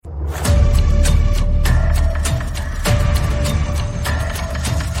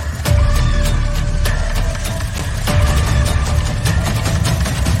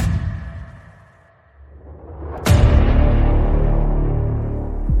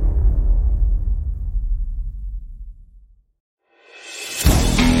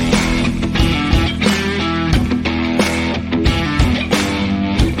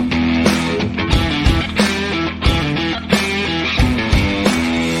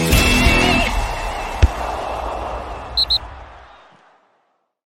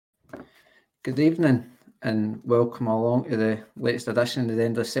Good evening and welcome along to the latest edition of the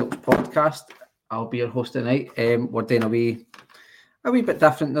Endless Celts podcast. I'll be your host tonight. We're doing a wee bit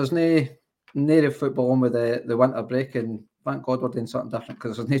different. There's no native football on with the winter break, and thank God we're doing something different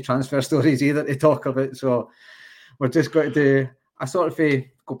because there's no transfer stories either to talk about. So we're just going to do a sort of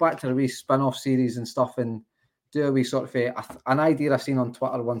go back to the wee spin-off series and stuff and do a wee sort of an idea I seen on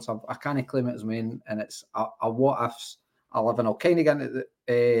Twitter once. I can't claim it as mine, and it's a what ifs 11. I'll kind of get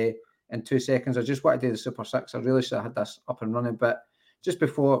into in 2 seconds. I just want to do the Super Six. I really should have had this up and running, but just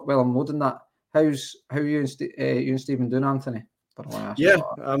before, I'm loading that. How are you and Stephen doing, Anthony? Yeah,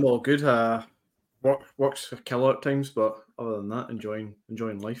 I'm all good. Work's a killer at times, but other than that, enjoying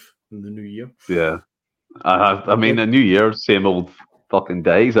life in the new year. Yeah, I mean, the new year, same old fucking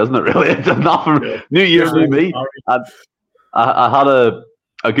days, isn't it? Really, it's nothing. Yeah. New Year, new me. I had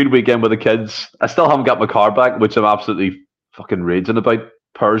a good weekend with the kids. I still haven't got my car back, which I'm absolutely fucking raging about.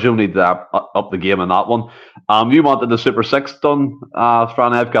 Peugeot need to up the game on that one. You wanted the Super Six done,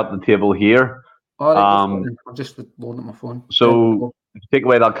 Fran. I've got the table here. All right, I'm just loading my phone. So take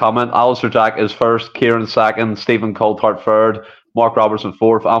away that comment. Alistair Jack is first, Kieran second, Stephen Coulthard third, Mark Robertson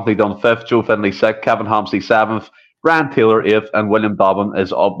fourth, Anthony Dunn fifth, Joe Finley sixth, Kevin Hamsley seventh, Ryan Taylor eighth, and William Dobbin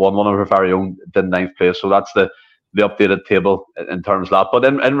is up one of our very own, in ninth place. So that's the updated table in terms of that. But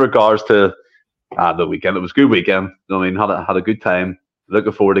in regards to the weekend, it was a good weekend. I mean, had a good time.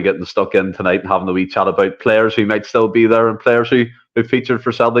 Looking forward to getting stuck in tonight and having a wee chat about players who might still be there and players who featured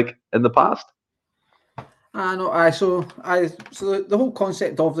for Celtic in the past. So the whole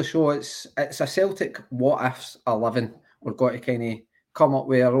concept of the show, it's a Celtic what ifs 11. We're going to kind of come up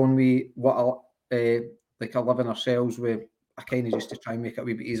with our own wee like 11 ourselves. With I kind of just to try and make it a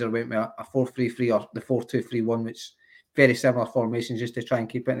wee bit easier. Went with a 4-3-3 or the 4-2-3-1, which very similar formations, just to try and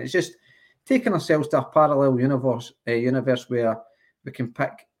keep it. And it's just taking ourselves to a parallel universe where we can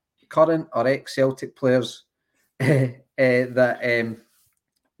pick current or ex-Celtic players that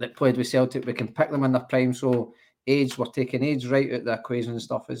played with Celtic. We can pick them in their prime. So age, we're taking age right out of the equation and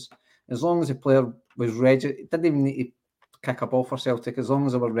stuff. As long as the player was registered, didn't even need to kick a ball for Celtic, as long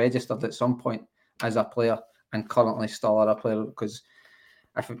as they were registered at some point as a player and currently still are a player, because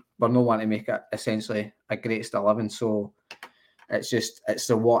if we're not wanting to make it essentially a greatest 11. So it's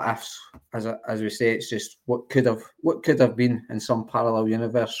the what ifs, as we say. It's just what could have been in some parallel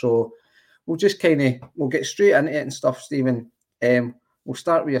universe. So we'll just we'll get straight into it and stuff, Stephen. We'll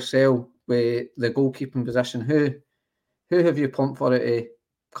start with yourself with the goalkeeping position. Who have you plumped for at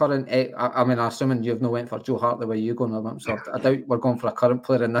current? I mean, assuming you've not went for Joe Hart the way you're going. So I doubt we're going for a current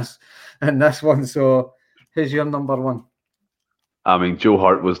player in this one. So who's your number one? I mean, Joe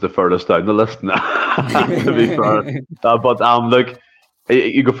Hart was the furthest down the list, to be fair. But look,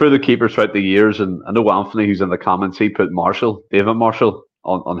 you go through the keepers throughout the years, and I know Anthony, who's in the comments, he put David Marshall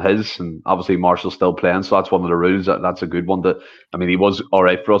on his, and obviously Marshall's still playing, so that's one of the rules. That's a good one. I mean, he was all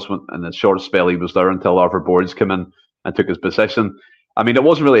right for us in the short spell he was there until Arthur Boards came in and took his position. I mean, it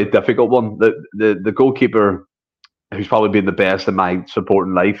wasn't really a difficult one. The goalkeeper who's probably been the best in my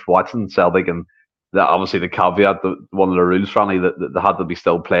supporting life watching Celtic, and that obviously the caveat, one of the rules, Franny, that they had to be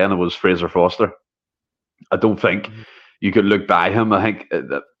still playing, it was Fraser Foster. I don't think you could look by him. I think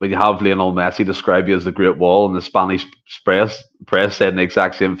that when you have Lionel Messi describe you as the Great Wall, and the Spanish press saying the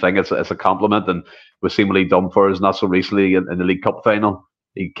exact same thing, it's a compliment, and was seemingly done for us not so recently in the League Cup final.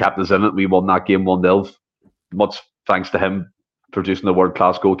 He kept us in it. We won that game 1-0, much thanks to him producing a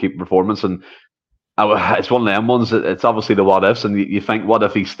world-class goalkeeping performance. And it's one of them ones. It's obviously the what ifs, and you think, what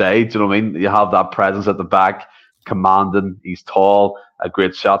if he stayed? Do you know what I mean? You have that presence at the back, commanding. He's tall, a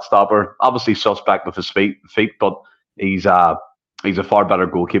great shot stopper. Obviously suspect with his feet, but he's a far better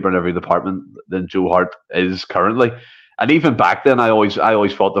goalkeeper in every department than Joe Hart is currently. And even back then, I always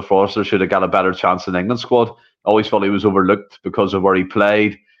thought the Foster should have got a better chance in the England squad. I always thought he was overlooked because of where he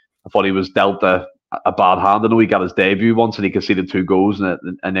played. I thought he was dealt a bad hand. I know he got his debut once and he conceded 2 goals,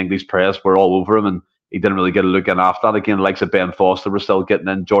 and English press were all over him, and he didn't really get a look in after that. Again, likes of Ben Foster were still getting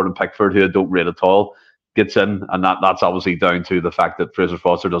in. Jordan Pickford, who I don't rate at all, gets in, and that's obviously down to the fact that Fraser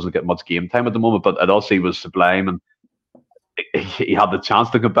Foster doesn't get much game time at the moment. But he was sublime, and he had the chance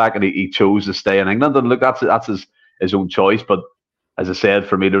to come back, and he chose to stay in England. And look, that's his own choice. But as I said,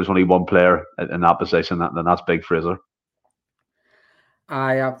 for me, there was only one player in that position, and that's Big Fraser.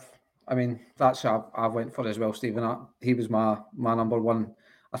 I mean, that's who I went for as well, Stephen. He was my number one.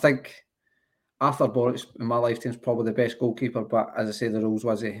 I think Arthur Boruc in my lifetime is probably the best goalkeeper, but as I say, the rules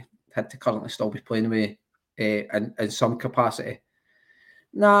was he had to currently still be playing with in some capacity.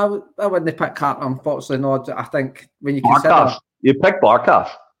 No, I wouldn't pick Carter, unfortunately. No, I think when you consider... You picked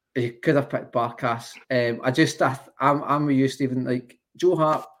Barkas. You could have picked Barkas. I'm with you, Stephen. Like, Joe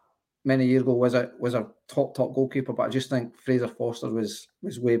Hart many years ago was a top goalkeeper, but I just think Fraser Forster was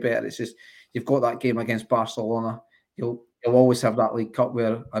way better. It's just you've got that game against Barcelona. You'll always have that League Cup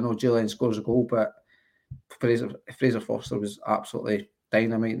where I know Julian scores a goal, but Fraser Forster was absolutely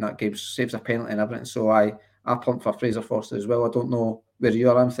dynamite in that game. Saves a penalty and everything. So I pumped for Fraser Forster as well. I don't know where you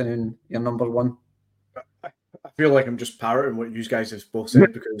are, Anthony, in your number one. I feel like I'm just parroting what you guys have both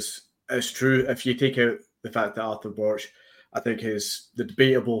said because it's true. If you take out the fact that Arthur Borch, I think is the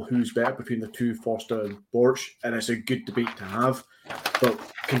debatable who's better between the two, Forster and Borch, and it's a good debate to have. But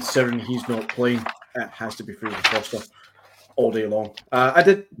considering he's not playing, it has to be Fraser Forster all day long. I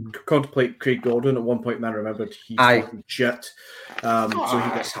did contemplate Craig Gordon at one point, and I remembered he's fucking shit. So he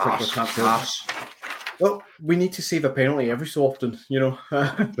gets the champion. Well, we need to save a penalty every so often, you know.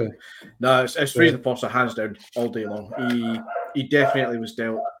 No, it's Fraser Forster hands down all day long. He definitely was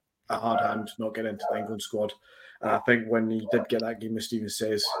dealt a hard hand not getting into the England squad. And I think when he did get that game, as Stephen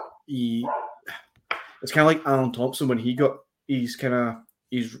says, it's kind of like Alan Thompson when he got his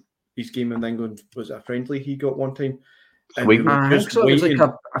game in England was a friendly he got one time. And it was like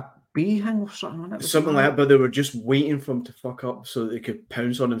a Beehing or something. Something like that, but they were just waiting for him to fuck up so they could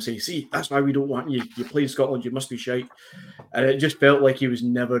pounce on him and say, see, that's why we don't want you. You play in Scotland, you must be shite. And it just felt like he was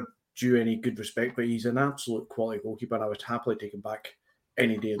never due any good respect, but he's an absolute quality goalkeeper, and I would happily take him back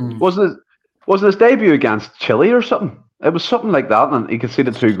any day of the week. Wasn't his debut against Chile or something? It was something like that, and he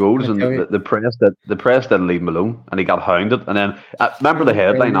conceded 2 goals, and the press didn't leave him alone, and he got hounded. And then I remember the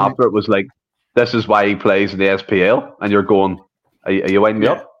headline after it was like, "This is why he plays in the SPL," and you're going, "Are you winding me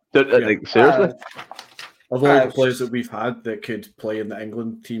up?" Like, seriously? Of all the players that we've had that could play in the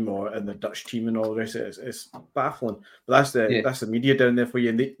England team or in the Dutch team and all the rest, it's baffling. But that's the media down there for you,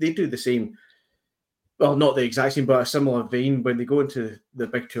 and they do the same. Well, not the exact same, but a similar vein. When they go into the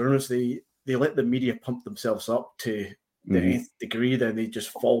big tournaments, they let the media pump themselves up to the nth degree, then they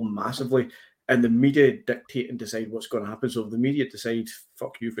just fall massively. And the media dictate and decide what's going to happen. So if the media decide,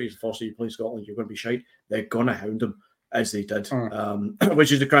 fuck you, Fraser Forster, you play Scotland, you're going to be shite, they're going to hound him, as they did.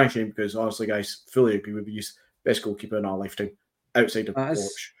 Which is a crying shame, because honestly, guys, fully agree with you. Best goalkeeper in our lifetime, outside of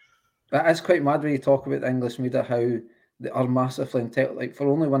Borch. That is quite mad when you talk about the English media, how they are massively entitled. Like, for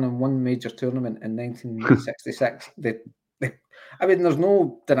only winning one major tournament in 1966, I mean, there's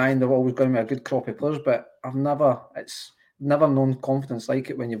no denying they're always going to be a good crop of players, but it's never known confidence like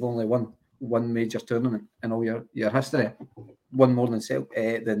it when you've only won one major tournament in all your history. One more than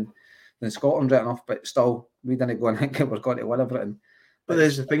Scotland, right enough, but still, we didn't go and think we're going to win everything. But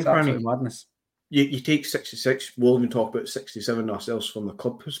there's the thing, Franny, madness. You take 66, we'll even talk about 67 ourselves from the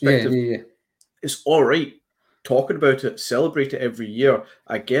club perspective. Yeah. It's all right talking about it, celebrate it every year.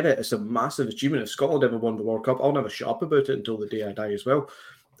 I get it. It's a massive achievement. If Scotland ever won the World Cup, I'll never shut up about it until the day I die as well.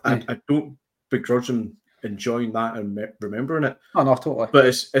 I don't begrudge them enjoying that and remembering it. Oh, no, totally. But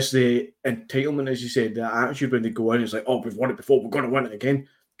it's the entitlement, as you said, the attitude when they go in. It's like, oh, we've won it before, we're going to win it again.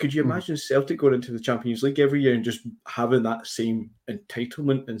 Could you imagine Celtic going into the Champions League every year and just having that same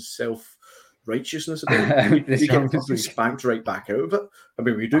entitlement and self-righteousness about it? We get fucking spanked right back out of it. I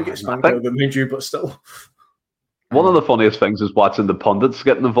mean, we do get spanked out of it, mind you, but still. One of the funniest things is watching the pundits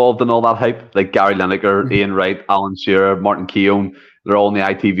getting involved in all that hype, like Gary Lineker, Ian Wright, Alan Shearer, Martin Keown. They're all in the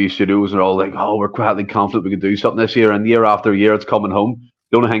ITV studios and they're all like, oh, we're quietly confident we can do something this year. And year after year, it's coming home.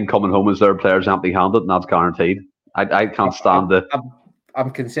 The only thing coming home is their players empty-handed, and that's guaranteed. I can't stand it.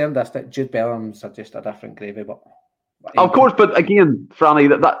 I'm concerned that Jude Bellingham's just a different gravy, but of course. But again, Franny,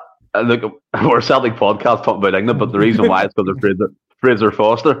 look, we're a Celtic podcast talking about England, but the reason why is because of Fraser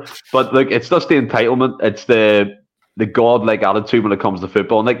Forster. But look, it's just the entitlement. It's the godlike attitude when it comes to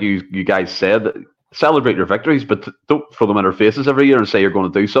football. And like you guys said, celebrate your victories, but don't throw them in our faces every year and say you're going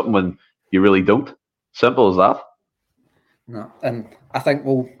to do something when you really don't. Simple as that. No, and I think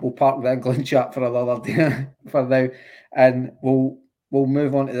we'll park the England chat for another day for now, and we'll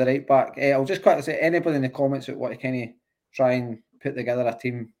move on to the right back. I'll just quickly say, anybody in the comments that want to kind of try and put together a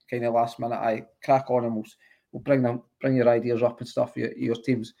team kind of last minute, I crack on and we'll bring your ideas up and stuff, your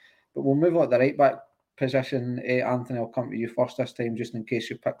teams. But we'll move on to the right back position. Anthony, I'll come to you first this time, just in case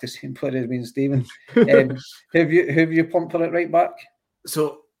you picked the same player as me and Stephen. Who have you pumped for it right back?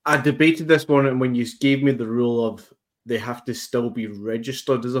 So I debated this morning, and when you gave me the rule of they have to still be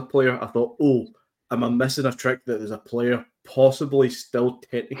registered as a player, I thought, am I missing a trick that there's a player, possibly still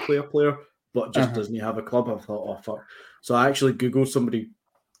technically a player, but just doesn't have a club? I thought, oh, fuck. So I actually Googled somebody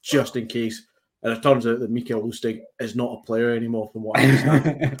just in case, and it turns out that Mikael Lustig is not a player anymore from what I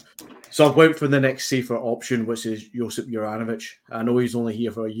understand. So I went for the next safer option, which is Josip Juranovic. I know he's only here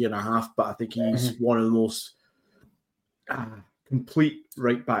for a year and a half, but I think he's one of the most complete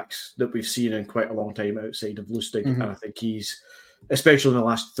right backs that we've seen in quite a long time outside of Lustig. And I think he's especially in the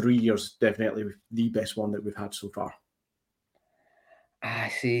last 3 years, definitely the best one that we've had so far. I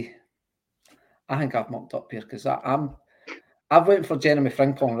see. I think I've mucked up here because I've went for Jeremy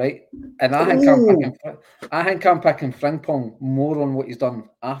Frimpong, right? And I think I'm picking Frimpong more on what he's done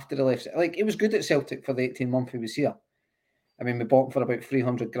after he left. Like, he was good at Celtic for the 18 months he was here. I mean, we bought him for about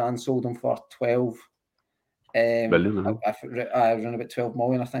 300 grand, sold him for 12. Million, I around about 12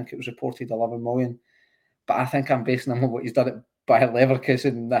 million. I think it was reported 11 million. But I think I'm basing him on what he's done at Bayer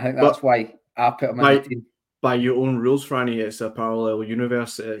Leverkusen. I think that's why I put him in the team. By your own rules, Franny, it's a parallel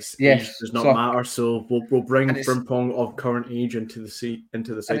universe. Age does not matter. So we'll bring Frimpong of current age into the side and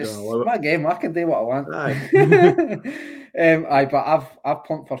allow it. My game, I can do what I want. Aye. But I've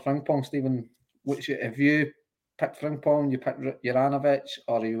pumped for Frimpong, Stephen. Have you picked Frimpong? You picked Juranovic,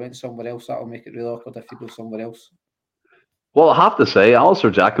 or you went somewhere else? That'll make it really awkward if you go somewhere else. Well, I have to say, Alistair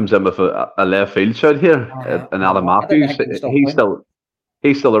Jack comes in with a left field shout here, and Adam Matthews.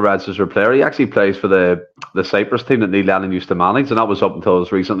 He's still a registered player. He actually plays for the Cyprus team that Neil Lennon used to manage, and that was up until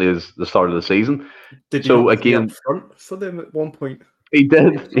as recently as the start of the season. Did you again front for them at one point? He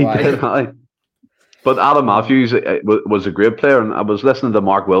did. But Adam Matthews was a great player, and I was listening to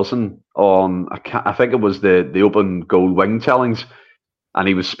Mark Wilson on, I think it was the Open Goal Wing Challenge, and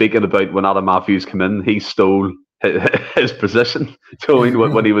he was speaking about when Adam Matthews came in, he stole his position. So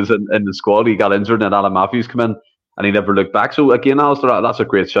when he was in the squad, he got injured, and Adam Matthews came in, and he never looked back. So again, Alistair, that's a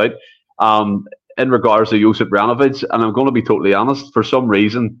great shout. In regards to Josip Juranovic, and I'm going to be totally honest, for some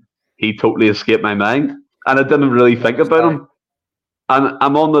reason, he totally escaped my mind, and I didn't really think about him. And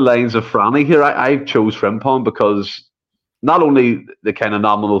I'm on the lines of Franny here. I chose Frimpong because not only the kind of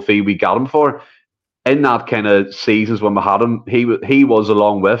nominal fee we got him for, in that kind of seasons when we had him, he was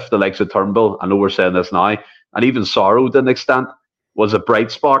along with the likes of Turnbull. I know we're saying this now, and even Sorrow to an extent was a bright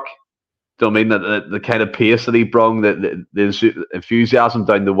spark. Do you know what I mean? The kind of pace that he brought, the enthusiasm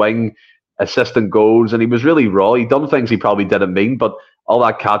down the wing, assisting goals, and he was really raw. He done things he probably didn't mean, but all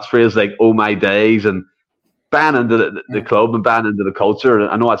that catchphrase like "oh my days" and ban into the club and ban into the culture.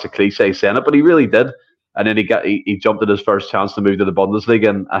 I know that's a cliche saying it, but he really did. And then he jumped at his first chance to move to the Bundesliga,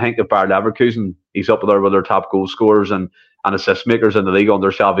 and I think at Bayer Leverkusen he's up there with their top goal scorers and assist makers in the league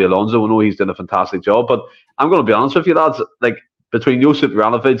under Xabi Alonso. I know he's done a fantastic job, but I'm going to be honest with you, lads. Like, between Josip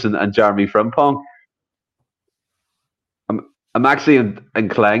Juranovic and Jeremy Frimpong, I'm actually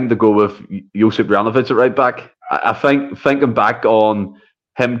inclined to go with Josip Juranovic at right back. I think, thinking back on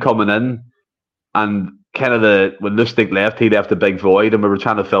him coming in and kind of when Lustig left, he left a big void, and we were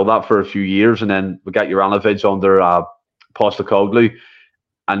trying to fill that for a few years, and then we got Juranovic under Postecoglou,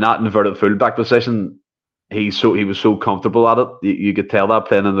 and that inverted fullback position, he was so comfortable at it. You could tell that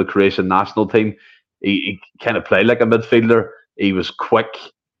playing in the Croatian national team. He kind of played like a midfielder. He was quick.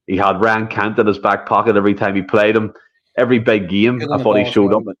 He had Ryan Kent in his back pocket every time he played him. Every big game, I thought he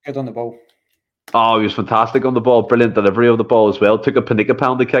showed up. Good on the ball. Oh, he was fantastic on the ball. Brilliant delivery of the ball as well. Took a Panika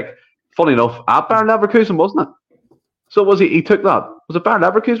penalty kick. Funny enough, at Bayer Leverkusen, wasn't it? So was he took that? Was it Bayer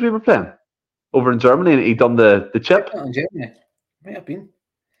Leverkusen we were playing over in Germany, and he done the chip? In Germany. Might have been.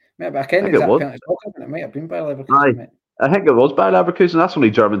 I think it might have been Bayer Leverkusen. I think it was Bayer Leverkusen. That's the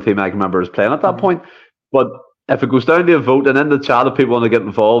only German team I can remember is playing at that point. But if it goes down to a vote, and in the chat if people want to get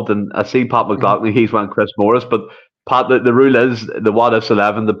involved, and I see Pat McLaughlin, he's went Chris Morris, but Pat, the rule is the what ifs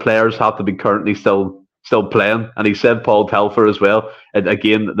 11, the players have to be currently still playing, and he said Paul Telfer as well. And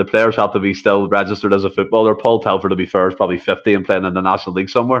again, the players have to be still registered as a footballer. Paul Telfer, to be fair, is probably 50 and playing in the National League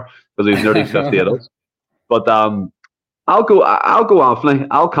somewhere because he's nearly 50 at us. But I'll go Anthony.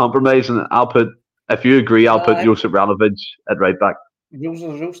 I'll compromise, and I'll put. If you agree, I'll put Josip Juranovic at right back. Rules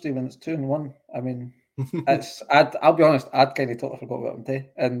are the rules, Stephen. It's 2-1. I mean, I'll be honest. I'd kind of totally forgot about him too,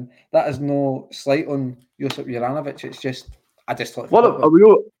 and that is no slight on Josip Juranovic. It's just I just thought. What are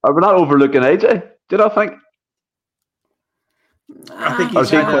we not overlooking AJ? Did I think? I think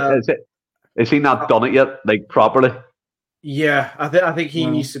he's is he not done it yet, like properly? Yeah, I think he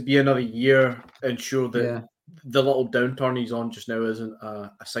needs to be another year and show that the little downturn he's on just now isn't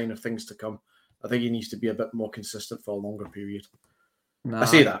a sign of things to come. I think he needs to be a bit more consistent for a longer period. I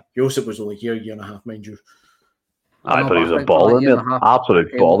say that. Josip was only here a year and a half, mind you. I thought he was a baller,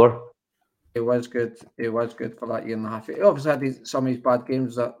 absolute baller. He was good. He was good for that year and a half. He obviously had some of his bad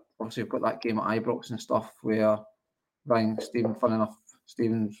games. That obviously got that game at Ibrox and stuff where Stephen, fun enough,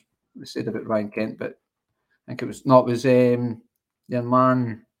 Stephen said about Ryan Kent, but I think it was your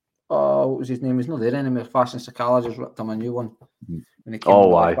man. Oh, what was his name? He's not there anymore. Fashion Sakala just ripped him a new one. When he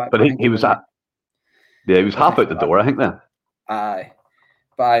came back. But he was at. Yeah, he was half out the door, I think. Then. Aye.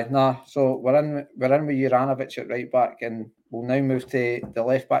 But no, so we're in with Juranovic at right back, and we'll now move to the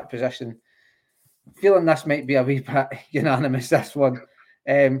left back position. feeling this might be a wee bit unanimous, this one.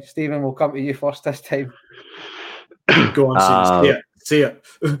 Stephen, we'll come to you first this time. Go on, say it.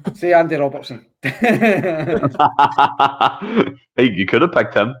 Say Andy Robertson. You could have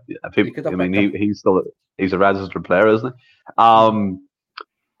picked him. He's a registered player, isn't he?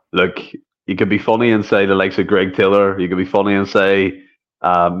 Look, you could be funny and say the likes of Greg Taylor. You could be funny and say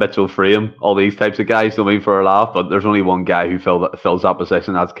Mitchell Frame, all these types of guys. Don't mean for a laugh, but there's only one guy who fills that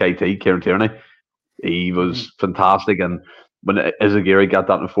position. That's KT, Kieran Tierney. He was fantastic, and when Izagiri got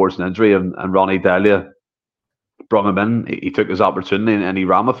that unfortunate injury, and Ronnie Delia brought him in, he took his opportunity and he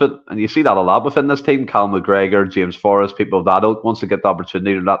ran with it. And you see that a lot within this team. Cal McGregor, James Forrest, people of that ilk, once they get the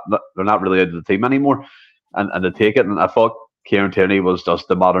opportunity, they're not really out of the team anymore, and they take it. And I thought Kieran Tierney was just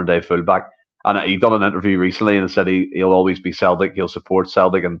the modern day fullback. And he done an interview recently and said he'll always be Celtic, he'll support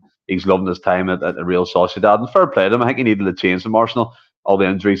Celtic, and he's loving his time at the Real Sociedad. And fair play to him. I think he needed to change from Arsenal. All the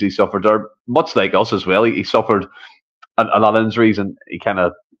injuries he suffered there, much like us as well. He suffered a lot of injuries, and he kind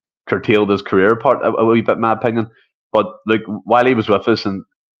of curtailed his career part a wee bit, in my opinion. But look, while he was with us, and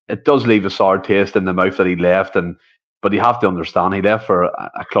it does leave a sour taste in the mouth that he left, but you have to understand he left for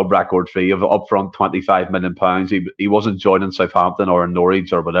a club record fee of upfront £25 million. He wasn't joining Southampton or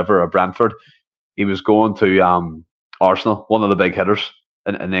Norwich or whatever, or Brentford. He was going to Arsenal, one of the big hitters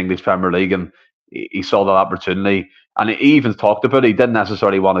in the English Premier League, and he saw that opportunity. And he even talked about it. He didn't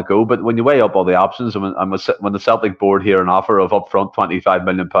necessarily want to go, but when you weigh up all the options, and when the Celtic board hear an offer of upfront £25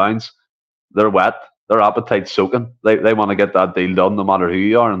 million, they're wet. Their appetite's soaking. They want to get that deal done, no matter who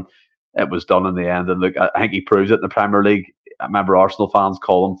you are, and it was done in the end. And look, I think he proves it in the Premier League. I remember Arsenal fans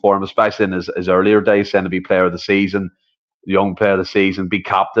calling for him, especially in his earlier days, saying to be player of the season, young player of the season, be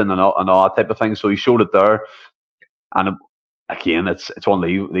captain, and all that type of thing. So he showed it there. And again, it's one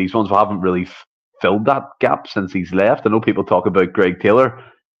of these ones we haven't really filled that gap since he's left. I know people talk about Greg Taylor,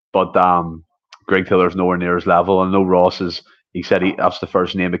 but Greg Taylor's nowhere near his level. And no, Ross he said that's the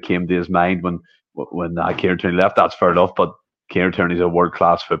first name that came to his mind when Kieran Tierney left. That's fair enough, but Kieran Tierney's a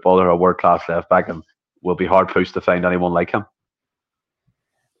world-class footballer, a world-class left-back, and will be hard-pushed to find anyone like him.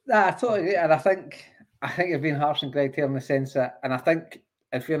 Nah, I totally agree. And I think you've been harsh on Greg Taylor in the sense that, and I think,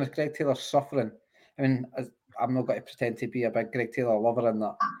 in fairness, Greg Taylor's suffering. I mean, I'm not going to pretend to be a big Greg Taylor lover in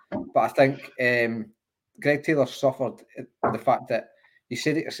that, but I think Greg Taylor suffered the fact that, you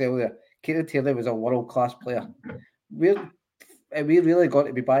said it yourself there, Kieran Tierney was a world-class player. We really got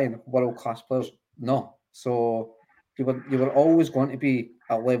to be buying world-class players? No. So you were always going to be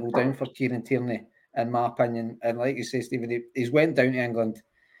a level down for Kieran Tierney, in my opinion. And like you say, Stephen, he's went down to England,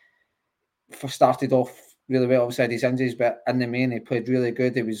 started off really well outside his injuries, but in the main, he played really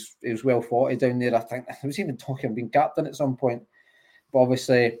good. He was well fought down there. I think I was even talking being captain at some point. But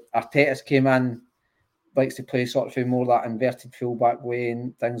obviously, Arteta's came in, likes to play sort of more that inverted fullback way,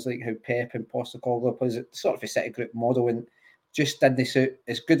 and things like how Pep and Postecoglou plays it, sort of a City Group model, and just didn't suit.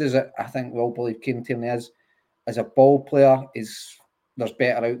 As good as it, I think we all believe Kieran Tierney is, as a ball player, there's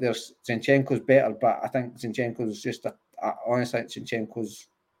better out there. Zinchenko's better, but I think Zinchenko's just honestly, Zinchenko's,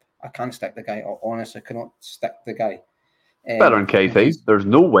 I can't stick the guy. I honestly cannot stick the guy. Better than KT. There's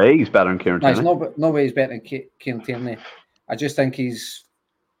no way he's better than Kieran Tierney. There's no way he's better than Kieran Tierney. I just think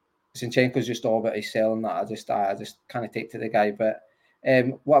Zinchenko's just all about his selling that. I just can't take to the guy. But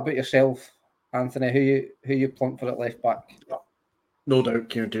what about yourself, Anthony? Who you plump for at left back? No doubt,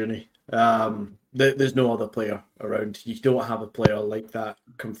 Kieran Tierney. There's no other player around. You don't have a player like that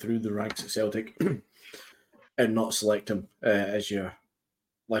come through the ranks at Celtic and not select him as your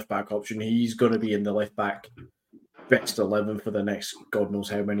left back option. He's going to be in the left back best 11 for the next God knows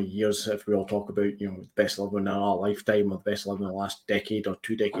how many years. If we all talk about the best 11 in our lifetime or the best 11 in the last decade or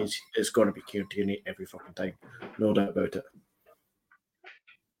 2 decades, it's going to be Kieran Tierney every fucking time. No doubt about it.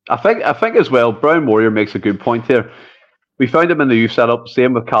 I think as well, Brown Warrior makes a good point here. We found him in the youth setup,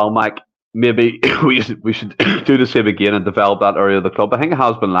 same with Calmac. Maybe we should do the same again and develop that area of the club. I think it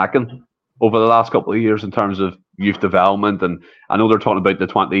has been lacking over the last couple of years in terms of youth development. And I know they're talking about the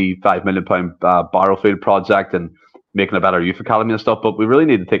 £25 million Barrowfield project and making a better youth academy and stuff, but we really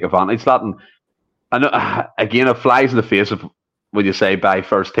need to take advantage of that. And I know, again, it flies in the face of when you say buy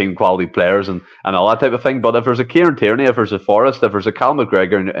first team quality players and all that type of thing. But if there's a Kieran Tierney, if there's a Forrest, if there's a Cal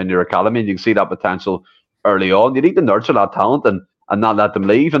McGregor in your academy, and you can see that potential early on, you need to nurture that talent and not let them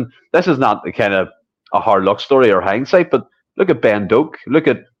leave. And this is not the kind of a hard luck story or hindsight, but look at Ben Doak, look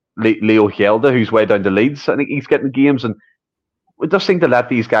at Leo Hjelde, who's way down to Leeds. I think he's getting games, and we just seem to let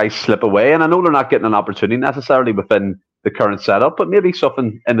these guys slip away. And I know they're not getting an opportunity necessarily within the current setup, but maybe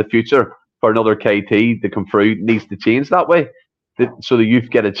something in the future for another KT to come through needs to change that way, so the youth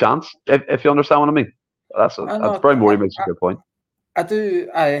get a chance. If you understand what I mean, that's Brian Morey makes a good point. I do.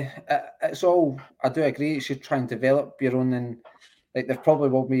 It's all. I do agree. You should try and develop your own. And like there probably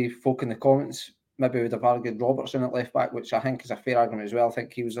will be folk in the comments maybe would have argued Robertson at left back, which I think is a fair argument as well. I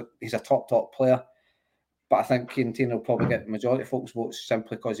think he's a top player, but I think Kieran Tierney will probably get the majority of folks' votes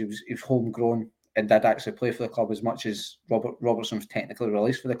simply because he was homegrown and did actually play for the club as much as Robertson was technically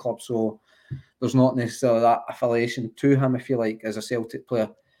released for the club. So there's not necessarily that affiliation to him, I feel like, as a Celtic player.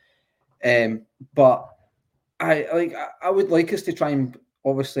 But I would like us to try and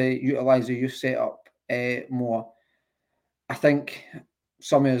obviously utilise the youth setup more. I think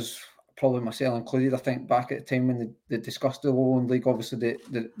some of us, probably myself included, I think back at the time when they discussed the Lowland League, obviously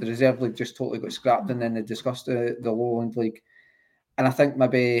the Reserve League just totally got scrapped, and then they discussed the Lowland League. And I think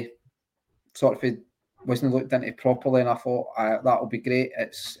maybe sort of it wasn't looked into properly, and I thought that'll be great.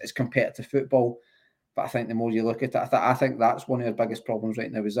 It's competitive football. But I think the more you look at it, I think that's one of our biggest problems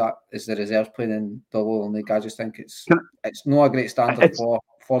right now is the reserves playing in the Lowland League. I just think it's not a great standard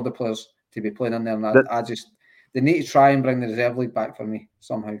for the players to be playing in there. And they need to try and bring the Reserve League back for me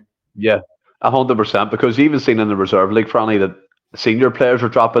somehow. Yeah, 100%. Because you've even seen in the Reserve League, Franny, that senior players are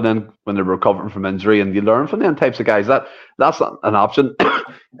dropping in when they're recovering from injury, and you learn from them types of guys. That's an option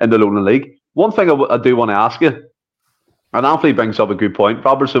in the Lowland League. One thing I do want to ask you, and Anthony brings up a good point.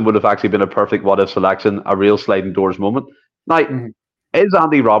 Robertson would have actually been a perfect what-if selection, a real sliding doors moment. Now, is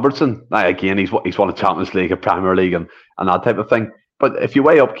Andy Robertson, now again, he's won a Champions League, a Premier League, and that type of thing. But if you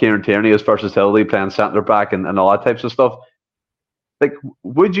weigh up Kieran Tierney, his versatility, playing centre-back and all that types of stuff, like,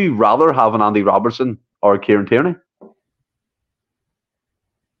 would you rather have an Andy Robertson or Kieran Tierney?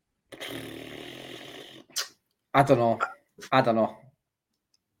 I don't know.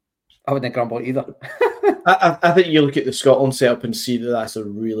 I wouldn't grumble either. I think you look at the Scotland setup and see that that's a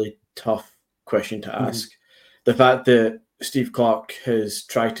really tough question to ask. The fact that Steve Clarke has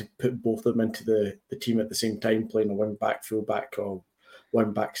tried to put both of them into the team at the same time, playing a wing back, full back, or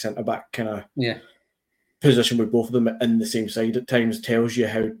wing back, centre back kind of position with both of them in the same side at times, tells you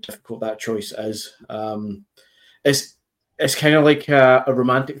how difficult that choice is. It's kind of like a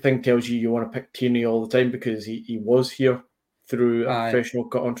romantic thing. Tells you want to pick Tierney all the time because he was here through a professional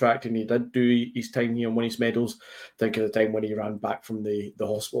contract, and he did do his time here and win his medals. Think of the time when he ran back from the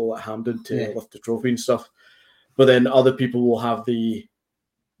hospital at Hampden to lift the trophy and stuff. But then other people will have the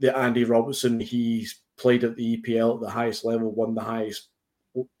Andy Robertson. He's played at the EPL at the highest level, won the highest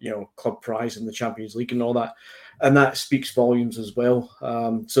club prize in the Champions League and all that, and that speaks volumes as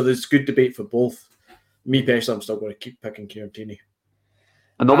well. So there's good debate for both. Me personally, I'm still going to keep picking Kieran Tierney.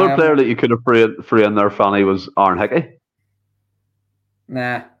 Another player that you could have threw in there, Fanny, was Aaron Hickey.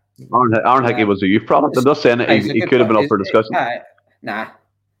 Nah. Aaron Hickey was a youth product. I'm just saying that he could have been up for discussion.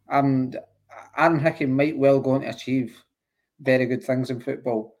 Aaron Hickey might well go on to achieve very good things in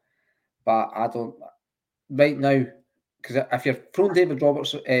football, but I don't right now, because if you're throwing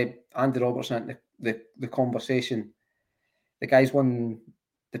Andy Robertson into the conversation, the guy's won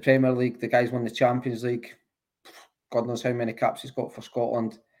the Premier League, the guy's won the Champions League, God knows how many caps he's got for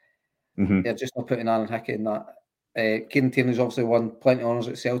Scotland. They're just not putting Aaron Hickey in that. Kieran Tierney's obviously won plenty of honours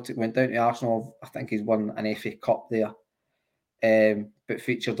at Celtic, went down to Arsenal. I think he's won an FA Cup there, but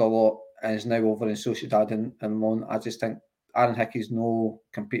featured a lot and is now over in Sociedad and loan. I just think Aaron Hickey's no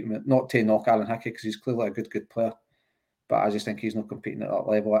competing with, not to knock Aaron Hickey because he's clearly a good player, but I just think he's not competing at that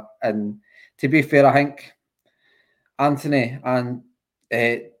level. And to be fair, I think Anthony and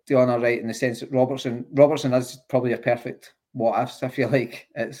Dion are right in the sense that Robertson is probably a perfect what-if. I feel like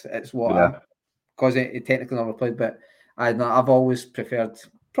it's what because he technically never played, but I've always preferred,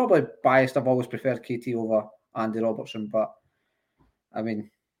 probably biased, I've always preferred KT over Andy Robertson, but I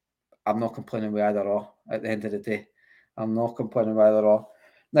mean, I'm not complaining with either or at the end of the day. I'm not complaining with either or.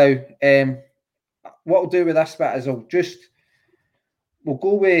 Now, what we'll do with this bit is we'll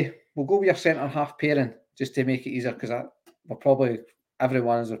go with your centre half pairing just to make it easier, because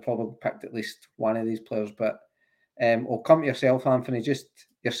everyone has probably picked at least one of these players, but we'll come to yourself, Anthony, just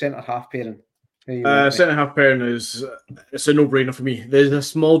your centre half pairing. Centre half pairing it's a no-brainer for me. There's a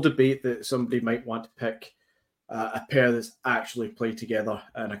small debate that somebody might want to pick a pair that's actually played together,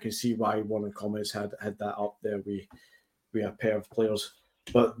 and I can see why one of the comments had that up there. We a pair of players,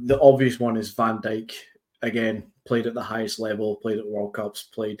 but the obvious one is Van Dijk. Again, played at the highest level, played at World Cups,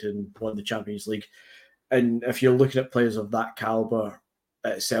 played in won the Champions League, and if you're looking at players of that caliber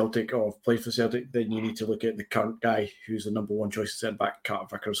at Celtic or played for Celtic, then you need to look at the current guy who's the number one choice to send back, Carter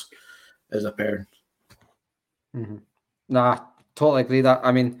Vickers, as a pairing. Nah, totally agree. That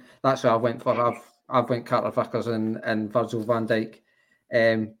I mean, that's what I went for. I've went Carter Vickers and Virgil van Dijk.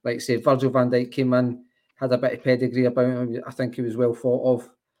 Like I say, Virgil van Dijk came in, had a bit of pedigree about him. I think he was well thought of.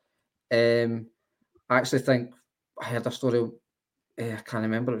 I actually think I heard a story I can't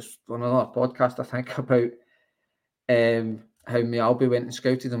remember, it was on another podcast, I think, about how Mialbi went and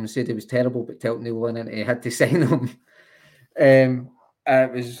scouted him and said he was terrible, but told Neil Lennon he had to sign him.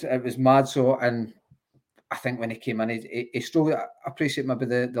 It was mad. So, and I think when he came in, he struggled. I appreciate maybe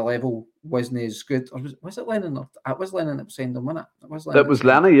the level wasn't as good. Or was it Lennon? It was Lennon that signed him, wasn't it? It was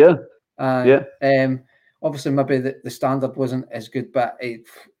Lennon, yeah. Yeah. Obviously, maybe the standard wasn't as good, but it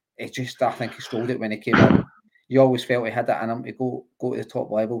just, I think he struggled it when he came in. You always felt he had it in him to go to the top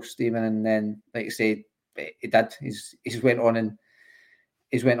level, Stephen, and then, like you said, he did. He's went on and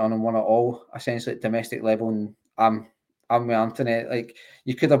won it all, essentially at domestic level. And I'm with Anthony. Like,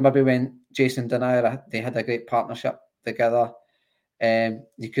 you could have maybe went Jason Denayer, they had a great partnership together.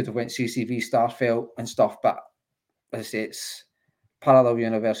 You could have went CCV Starfelt and stuff, but as I say, it's parallel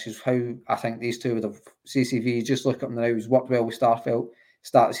universes. How I think these two would have CCV. Just look at him now. He's worked well with Starfelt.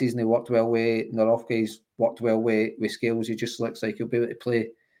 Start the season, he worked well with Narovka. He's worked well with Scales. He just looks like he'll be able to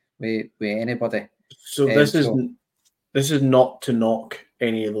play with anybody. So this is not to knock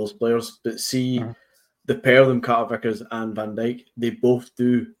any of those players, but see the pair of them, Carter Vickers and Van Dijk, they both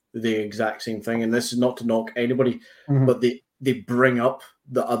do the exact same thing. And this is not to knock anybody, but they bring up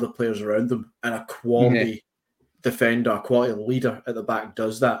the other players around them, and a quality defender, a quality leader at the back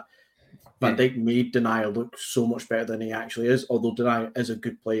does that. Van Dijk made Denayer look so much better than he actually is, although Denayer is a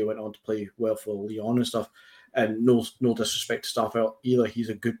good player, went on to play well for Lyon and stuff. And no disrespect to Starfelt either, he's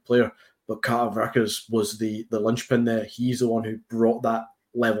a good player. But Carter Vickers was the linchpin there. He's the one who brought that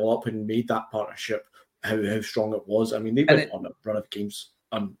level up and made that partnership how strong it was. I mean, they went on a run of games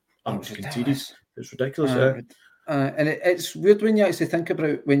unconceded. It's ridiculous. And it's weird when you actually think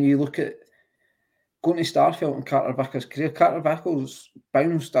about when you look at going to Starfelt and Carter Vickers' career. Carter Vickers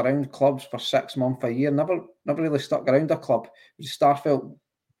bounced around clubs for 6 months, a year, never really stuck around a club. Starfelt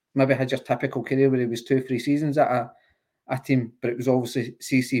maybe had your typical career where he was 2-3 seasons at a team, but it was obviously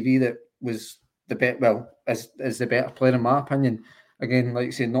CCV that was the better, well, is the better player in my opinion. Again, like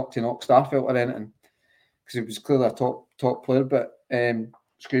you say, not to knock Starfelt or anything, because he was clearly a top player, but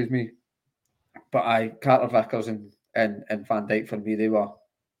Carter Vickers and Van Dijk for me, they were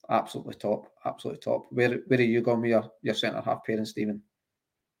absolutely top. Where are you going with your centre half pairing, Stephen?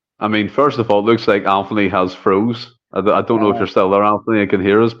 I mean, first of all, it looks like Anthony has froze. I don't know if you're still there, Anthony. I can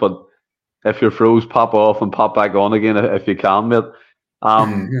hear us, but if you're froze, pop off and pop back on again if you can, mate.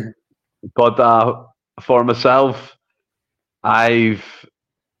 But for myself, the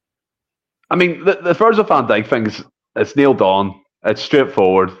Virgil van Dijk thing it's nailed on. It's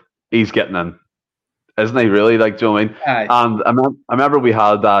straightforward. He's getting in, isn't he? Really, like, do you know what I mean? Aye. And I remember we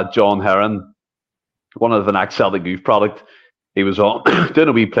had John Heron, one of the next Celtic youth product. He was on doing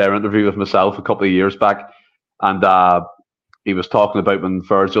a wee player interview with myself a couple of years back, and he was talking about when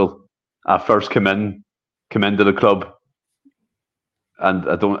Virgil first came into the club. And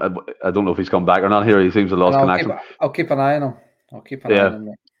I don't know if he's come back or not. Here he seems to have lost connection. I'll keep an eye on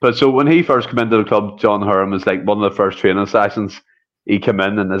him. But so when he first came into the club, John Heron was like one of the first training sessions. He came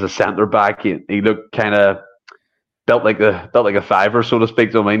in, and as a centre back, he looked kind of built like a fiver, so to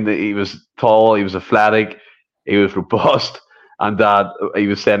speak. I mean, he was tall, he was athletic, he was robust, and he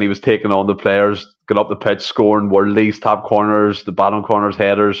was saying he was taking on the players, going up the pitch, scoring worldies, top corners, the bottom corners,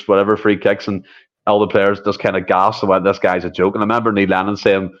 headers, whatever, free kicks, and all the players just kind of gasped and went, "This guy's a joke." And I remember Neil Lennon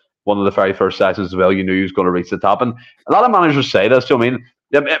saying one of the very first sessions as well, you knew he was going to reach the top. And a lot of managers say this. Do you know what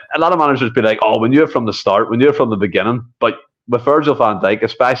I mean? A lot of managers be like, "Oh, we knew it from the start, we knew it from the beginning." But with Virgil van Dijk,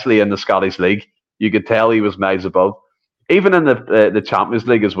 especially in the Scottish League, you could tell he was miles above. Even in the Champions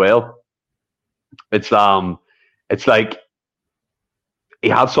League as well, it's like he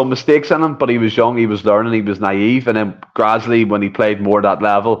had some mistakes in him, but he was young, he was learning, he was naive, and then gradually, when he played more at that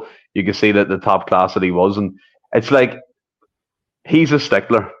level, you can see that the top class that he was. And it's like he's a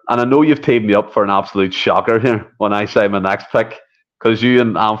stickler. And I know you've teed me up for an absolute shocker here when I say my next pick, because you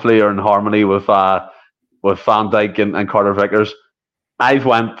and Anthony are in harmony with Van Dijk and Carter Vickers. I've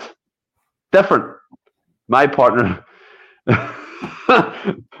went different. My partner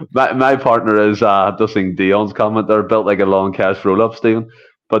my partner is just seeing Dion's comment there, built like a long cash roll up, Stephen.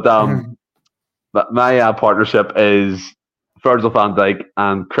 But my partnership is Virgil van Dijk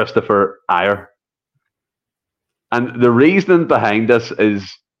and Christopher Ajer. And the reasoning behind this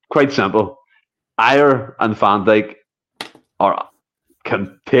is quite simple. Ajer and Van Dijk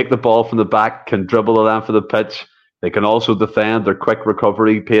can take the ball from the back, can dribble the length of the pitch. They can also defend. They're quick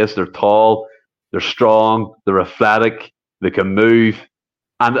recovery pace. They're tall. They're strong. They're athletic. They can move.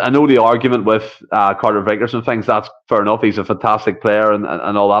 And I know the argument with Carter Vickers and things, that's fair enough. He's a fantastic player and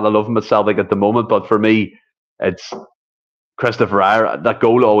all that. I love him at Celtic at the moment. But for me, it's Christopher Ajer. That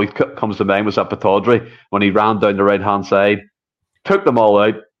goal always comes to mind was at Pataudry when he ran down the right-hand side took them all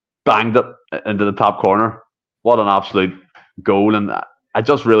out, banged it into the top corner. What an absolute goal. And I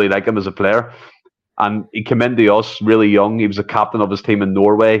just really like him as a player. And he came into us really young. He was a captain of his team in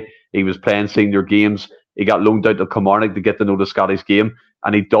Norway. He was playing senior games. He got loaned out to Kilmarnock to get to know the Scottish game.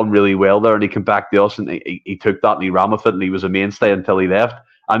 And he'd done really well there. And he came back to us and he took that and he ran with it. And he was a mainstay until he left.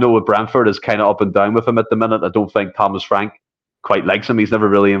 I know with Brentford is kind of up and down with him at the minute. I don't think Thomas Frank quite likes him. He's never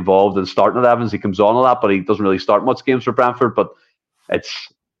really involved in starting 11s. He comes on a lot, but he doesn't really start much games for Brentford. But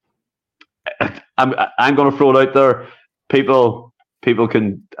I'm going to throw it out there. People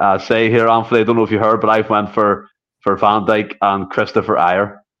can say here, Anthony, I don't know if you heard, but I've went for Van Dijk and Christopher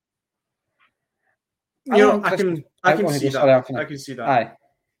Ayer. I can see that. I can see that.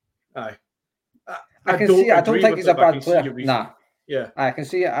 Aye. I can see. I don't think he's a bad player. Nah. Yeah. I can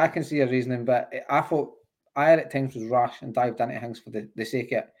see it. I can see a reasoning, but I thought Ayer at times was rash and dived into things for the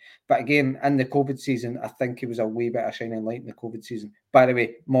sake of it. But again, in the COVID season, I think he was a way better shining light in the COVID season. By the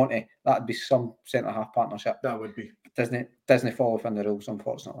way, Monty, that'd be some centre half partnership. That would be. Doesn't fall within the rules,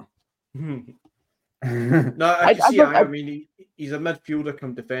 unfortunately. No, I can see. I mean, he's a midfielder,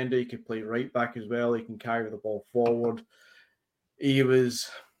 come defender. He can play right back as well. He can carry the ball forward. He was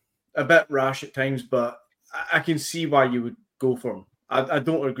a bit rash at times, but I can see why you would go for him. I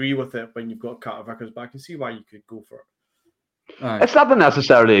don't agree with it when you've got Carter Vickers, but I can see why you could go for it. Right. It's not the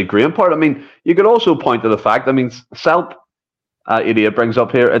necessarily agreeing part. I mean, you could also point to the fact, I mean, Selt, Idiot brings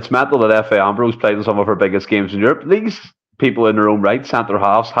up here, it's mental that F.A. Ambrose played in some of her biggest games in Europe. These people in their own right, centre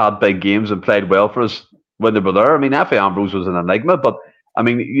halves, had big games and played well for us when they were there. I mean, F.A. Ambrose was an enigma, but I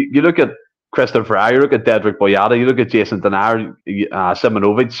mean, you look at Christopher Ayer, you look at Dedrick Boyata, you look at Jason Denayer,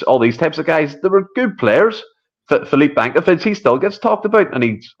 Simonovic, all these types of guys, they were good players. Philippe Bankovic, he still gets talked about and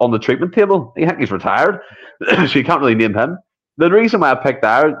he's on the treatment table. I think he's retired, so you can't really name him. The reason why I picked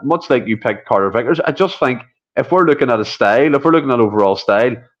Ayer, much like you picked Carter Vickers, I just think if we're looking at a style, if we're looking at overall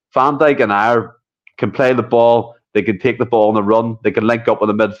style, Van Dijk and Ayer can play the ball, they can take the ball on the run, they can link up with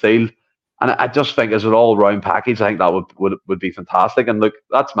the midfield. And I just think as an all-round package, I think that would be fantastic. And look,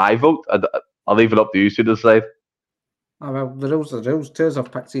 that's my vote. I'll leave it up to you to decide. Oh, well, the rules are the rules. Two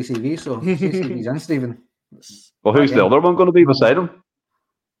have picked CCV, so CCV's in, Stephen. Well, who's the other one going to be beside him?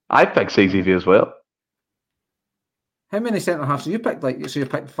 I picked CCV as well. How many centre halves have you picked? Like, so you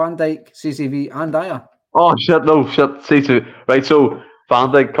picked Van Dijk, CCV, and Ayer. Oh shit! No shit. CCV. Right. So Van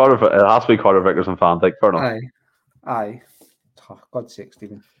Dijk, Carter. It has to be Carter Vickers and Van Dijk. Fair enough. Aye. Oh, God's sake,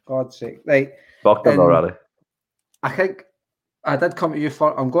 Stephen. God's sake. Right. Fucked it already. I think I did come to you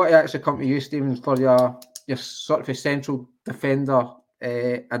for. I'm going to actually come to you, Stephen, for your sort of a central defender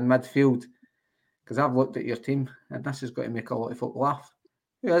in midfield. Because I've looked at your team and this is going to make a lot of folk laugh.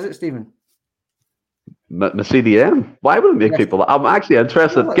 Who is it, Stephen? My CDM? Why would it make people laugh? I'm actually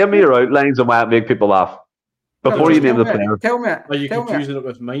interested. Give me your outlines on why it make people laugh. Before you name the player. Tell me. Are you confusing it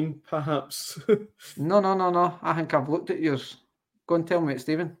with mine, perhaps? No. I think I've looked at yours. Go and tell me it,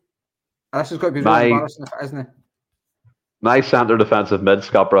 Stephen. This is going to be really embarrassing if it isn't. My centre defensive mid,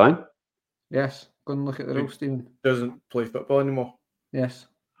 Scott Brown. Yes. Go and look at the rules, Stephen. Doesn't play football anymore. Yes.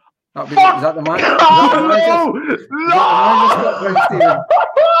 Is that the man? No!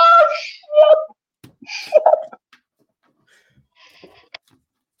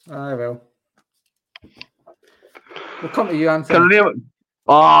 I will. We'll come to you, Anthony.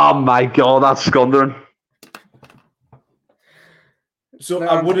 Oh my God, that's scundering. So now,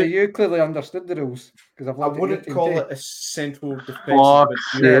 I wouldn't. You clearly understood the rules because I wouldn't call it a central defensive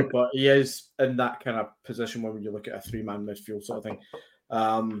midfielder, but he is in that kind of position when you look at a three-man midfield sort of thing.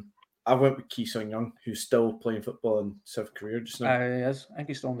 I went with Ki Sung-young, who's still playing football in South Korea just now. He is. I think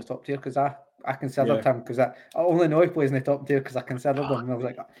he's still in the top tier because I considered him because I only know he plays in the top tier because I considered him. And I was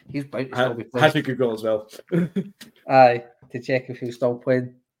like, he's about to still be playing. Had to Google as well. Aye, to check if he was still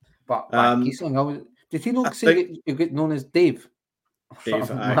playing. But Ki Sung-young, did he not say you get known as Dave? Dave,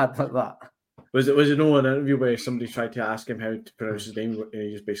 mad like that. Was it no an interview where somebody tried to ask him how to pronounce his name and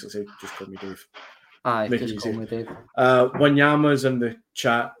he just basically said, "Just call me Dave." Aye, just call me Dave. Wanyama's in the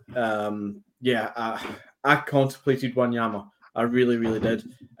chat. I contemplated Wanyama. I really, really did.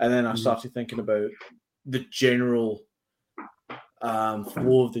 And then I started thinking about the general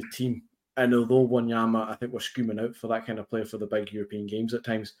flow of the team. And although Wanyama, I think, we're screaming out for that kind of player for the big European games at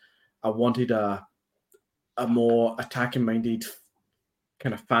times, I wanted a more attacking-minded,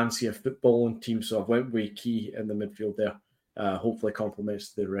 kind of fancier footballing team. So I went with Key in the midfield there. Hopefully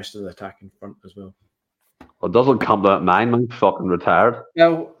complements the rest of the attack in front as well. Well, it doesn't come to mine. I'm fucking retired.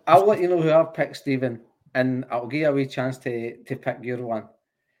 Well, I'll let you know who I've picked, Stephen, and I'll give you a wee chance to pick your one.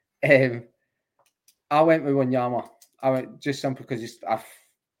 I went with Wanyama. I went just simply because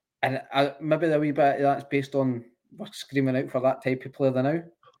maybe the wee bit of that's based on we're screaming out for that type of player now.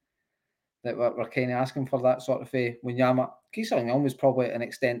 That we're kind of asking for that sort of Wanyama. Ki Sung-yueng was probably to an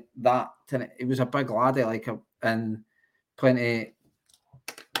extent that. He was a big laddie, and plenty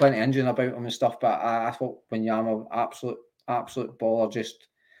injuring about him and stuff. But I thought Wanyama, absolute baller, just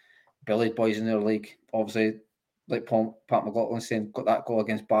bullied boys in their league. Obviously, like Pat McLaughlin saying, got that goal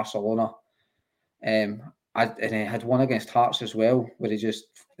against Barcelona. And he had one against Hearts as well, where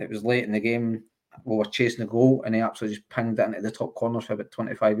it was late in the game. We were chasing the goal, and he absolutely just pinged it into the top corner for about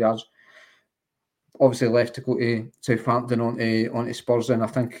 25 yards. Obviously left to go to Southampton onto Spurs, and I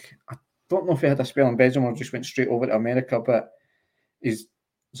don't know if he had a spell in Belgium or just went straight over to America, but he's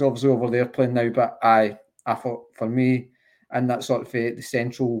obviously over there playing now. But I thought, for me, and that sort of the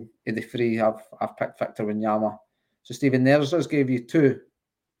central of the three, I've picked Victor Wanyama. So Stephen, theirs gave you two.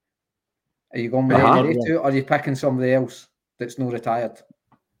 Are you going with any two, or are you picking somebody else that's not retired?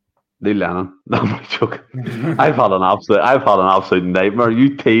 Neil Lennon. No, I'm joking. I've had an absolute nightmare.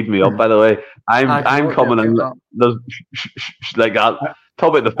 You teed me up, by the way. I'm coming in like that.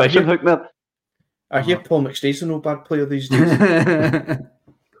 Talk about the fishing hook, man. I hear Paul McStay's no bad player these days.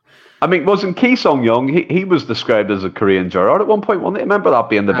 I mean, wasn't Ki Sung-yueng? He was described as a Korean Gerrard at one point, wasn't he? Remember that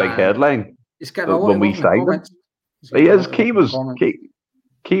being the big headline when we signed him? He is. Ki was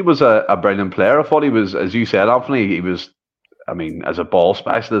a brilliant player. I thought he was, as you said, Anthony. He was. I mean, as a ball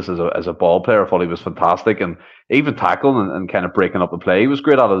specialist, as a ball player, I thought he was fantastic, and even tackling and kind of breaking up the play, he was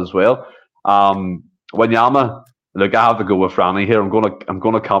great at it as well. Wanyama, look, I have to go with Franny here. I'm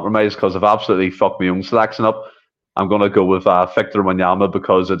going to compromise because I've absolutely fucked my own selection up. I'm going to go with Victor Wanyama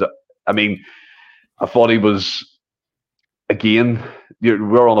because I thought he was, again,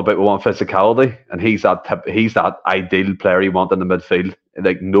 we're on about one physicality, and he's that ideal player you want in the midfield.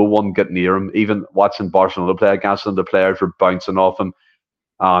 Like, no one get near him. Even watching Barcelona play against him, the players were bouncing off him.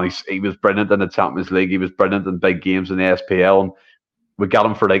 He was brilliant in the Champions League. He was brilliant in big games in the SPL. And we got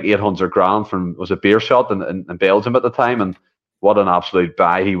him for like 800 grand from, was it Beerschot in Belgium at the time? And what an absolute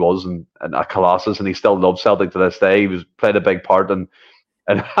buy he was, and a colossus. And he still loves Celtic to this day. Played a big part and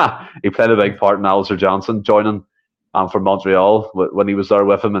he played a big part in Alistair Johnson joining from Montreal when he was there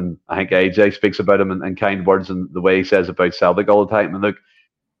with him, and I think AJ speaks about him in kind words and the way he says about Celtic all the time. And look,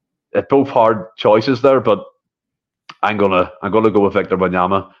 it's both hard choices there, but I'm gonna go with Victor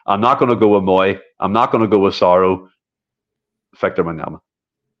Wanyama. I'm not gonna go with Moy. I'm not gonna go with Sorrow. Victor Wanyama.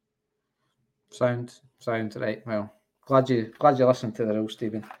 Sound right. Well, glad you listened to the rules,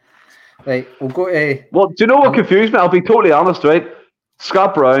 Stephen. Right, we'll go to. Well, do you know what confused me? I'll be totally honest, right?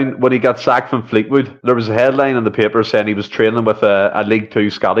 Scott Brown, when he got sacked from Fleetwood, there was a headline in the paper saying he was training with a League Two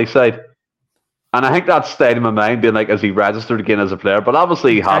Scottish side. And I think that stayed in my mind, being like, has he registered again as a player? But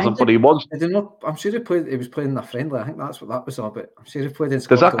obviously he hasn't, but he was. I don't know. I'm sure he was playing in a friendly. I think that's what that was all about. I'm sure he played in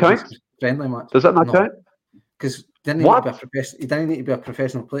Scotland. Does that count? Friendly match. Does that not count? Because he didn't need to be a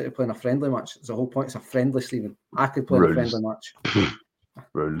professional player to play in a friendly match. It's the whole point. It's a friendly, Stephen. I could play in a friendly match.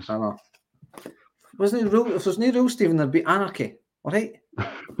 Rules. I know. Wasn't there rules? If there's no rules, Stephen, there'd be anarchy. All right.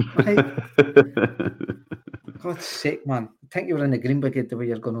 God's sake, man! I think you were in the Green Brigade the way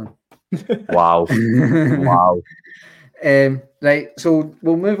you're going on. Wow. Right. So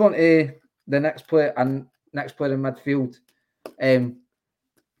we'll move on to the next player in midfield.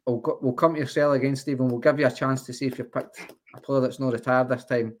 We'll come to your cell again, Stephen. We'll give you a chance to see if you've picked a player that's not retired this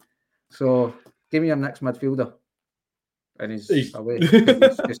time. So give me your next midfielder. And he's away.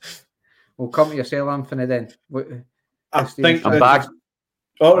 We'll come to your cell, Anthony, then. I think I'm back.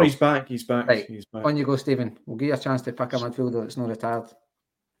 Oh, he's back. He's back. Right. He's back. On you go, Stephen. We'll give you a chance to pick a midfielder that's not retired.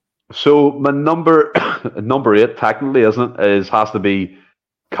 So my number 8, technically, isn't it? Has to be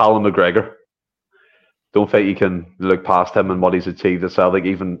Callum McGregor. Don't think you can look past him and what he's achieved at Celtic,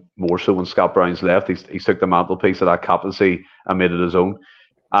 even more so when Scott Brown's left. He took the mantelpiece of that captaincy and made it his own.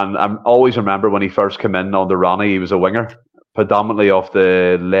 And I always remember when he first came in under Ronnie, he was a winger, predominantly off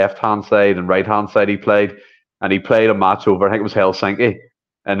the left-hand side and right-hand side he played. And he played a match over, I think it was Helsinki,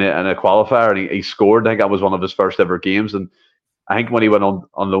 in a qualifier, and he scored. I think that was one of his first ever games. And I think when he went on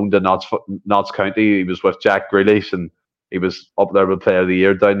loan to Notts County, he was with Jack Grealish, and he was up there with Player of the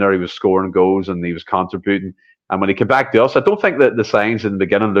Year down there. He was scoring goals and he was contributing. And when he came back to us, I don't think that the signs in the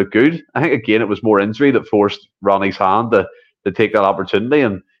beginning looked good. I think, again, it was more injury that forced Ronnie's hand to take that opportunity.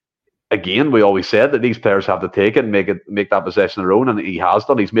 And again, we always said that these players have to take it and make that possession their own, and he has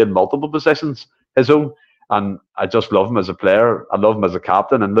done. He's made multiple possessions his own. And I just love him as a player. I love him as a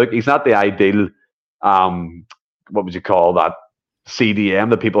captain. And look, he's not the ideal, what would you call that, CDM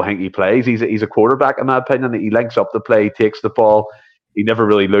that people think he plays. He's a quarterback, in my opinion. He links up the play, takes the ball. He never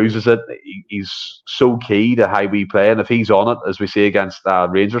really loses it. He's so key to how we play. And if he's on it, as we see against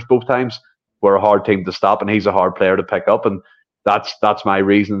Rangers both times, we're a hard team to stop, and he's a hard player to pick up, and that's my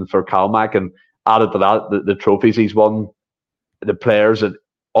reason for Calmac. And added to that, the trophies he's won, the players that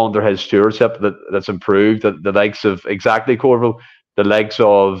under his stewardship that's improved, the likes of exactly Corville, the likes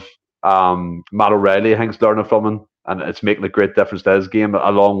of Matt O'Reilly, I think, is learning from him, and it's making a great difference to his game,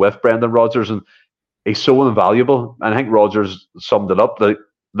 along with Brendan Rodgers. And he's so invaluable. And I think Rodgers summed it up. Like,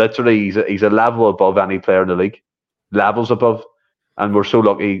 literally, he's a level above any player in the league, levels above. And we're so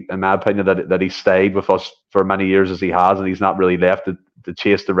lucky, in my opinion, that he stayed with us for many years as he has, and he's not really left to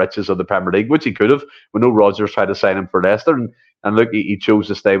chase the riches of the Premier League, which he could have. We know Rodgers tried to sign him for Leicester, and look, he chose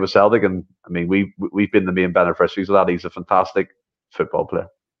to stay with Celtic. And I mean, we've been the main beneficiaries of that. He's a fantastic football player.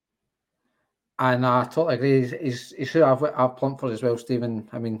 And I totally agree. He's who I've plumped for as well, Stephen.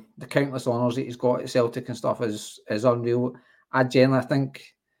 I mean, the countless honours that he's got at Celtic and stuff is unreal. I generally think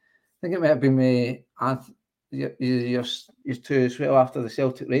it might have been me. You two as well after the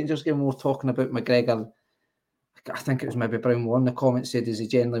Celtic Rangers game. We were talking about McGregor. I think it was maybe Brown One. The comment said, "Is he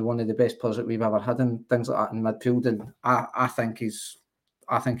generally one of the best players that we've ever had?" And things like that in midfield. And I think he's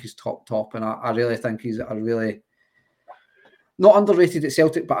top, and I really think he's a really not underrated at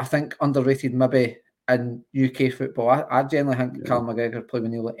Celtic, but I think underrated maybe in UK football. I generally think Cal McGregor play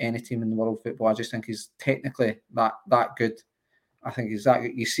with nearly any team in the world football. I just think he's technically that good. I think he's that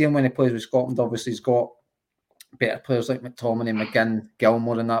good. You see him when he plays with Scotland. Obviously, he's got better players like McTominay, McGinn,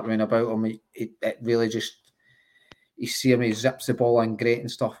 Gilmore, and that round about him. It really just, you see him, he zips the ball in great and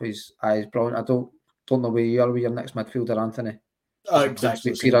stuff. He's brilliant. I don't know where you are with your next midfielder, Anthony.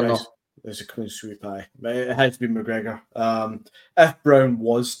 Exactly. There's a clean sweep. It has to be McGregor. If Brown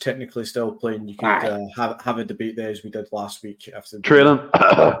was technically still playing, you could have a debate there as we did last week after the training.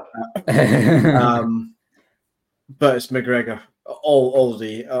 But it's McGregor all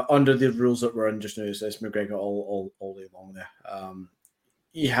day. Under the rules that we're in just now, it's McGregor all day long there.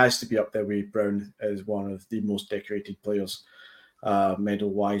 He has to be up there with Brown as one of the most decorated players,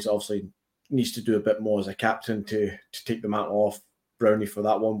 medal-wise. Obviously, needs to do a bit more as a captain to take the mantle off Brownie for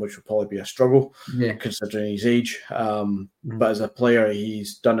that one, which will probably be a struggle, considering his age. But as a player,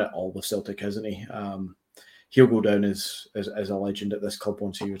 he's done it all with Celtic, hasn't he? He'll go down as a legend at this club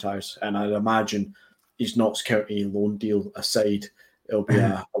once he retires. And I'd imagine his Notts County loan deal aside, it'll be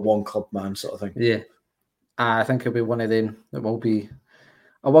a one-club man sort of thing. Yeah. I think he'll be one of them that will be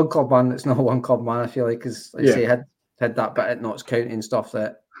a one-club man that's not a one-club man, I feel like, because like you say, had that bit at Notts County and stuff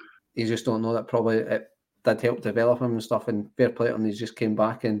that you just don't know that probably it did help develop him and stuff, and fair play to him, he just came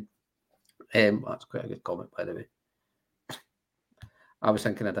back, and that's quite a good comment, by the way. I was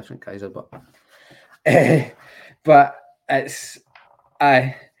thinking a different Kaiser, but it's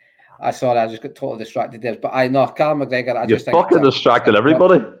sorry, I just got totally distracted there. But Cal McGregor, I just think fucking distracted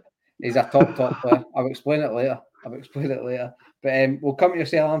everybody. He's a top player. I'll explain it later. But we'll come to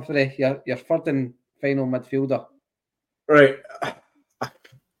yourself, Anthony. Your third and final midfielder. Right.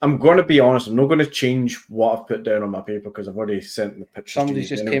 I'm going to be honest. I'm not going to change what I've put down on my paper because I've already sent the picture. Somebody's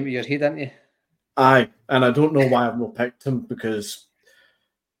just came to your head, didn't you? Aye, and I don't know why I've not picked him because,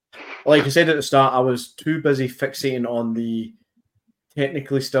 like I said at the start, I was too busy fixating on the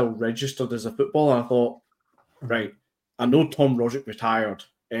technically still registered as a footballer. I thought, right, I know Tom Rogic retired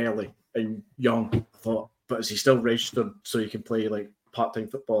early and young. I thought, but is he still registered so he can play like part-time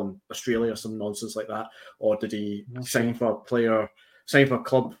football in Australia or some nonsense like that? Or did he sign for a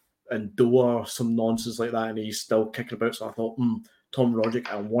club in Doha or some nonsense like that and he's still kicking about? So I thought, Tom Rogic,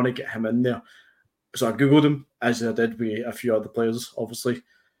 I want to get him in there. So I Googled him, as I did with a few other players, obviously,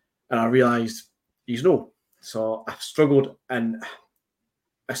 and I realised he's no. So I've struggled, and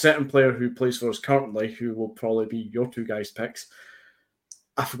a certain player who plays for us currently, who will probably be your two guys' picks,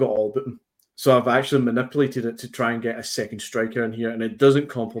 I forgot all about him. So I've actually manipulated it to try and get a second striker in here, and it doesn't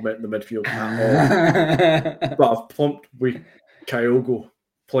complement the midfield at all. But I've plumped with Kyogo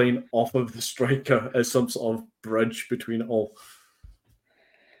playing off of the striker as some sort of bridge between it all.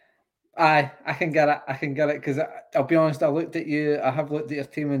 I can get it because I'll be honest, I have looked at your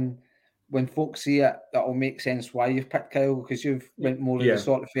team, and when folks see it, that'll make sense why you've picked Kyogo, because you've went more of the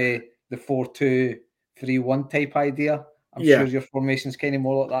sort of the 4-2-3-1 type idea. I'm sure your formation's kind of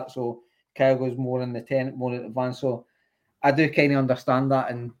more like that, so Kyogo's more in the 10, more advanced. So I do kind of understand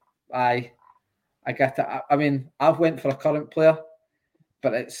that, and I get it. I mean, I've went for a current player,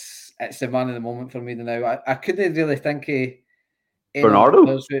 but it's the man of the moment for me now. I couldn't really think of Bernardo.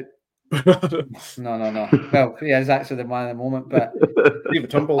 No. Well, he is actually the man of the moment, but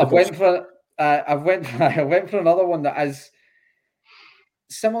I went for another one that is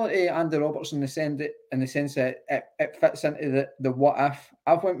similar to Andy Robertson in the sense that it fits into the what if.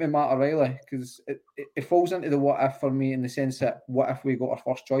 I've went with Matt O'Reilly because it falls into the what if for me in the sense that what if we got our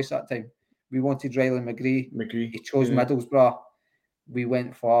first choice that time? We wanted Riley McGree. He chose yeah. Middlesbrough. We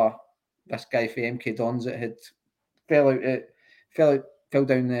went for this guy for MK Dons that had fell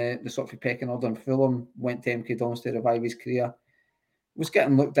down the sort of pecking order in Fulham, went to MK Dons to revive his career. Was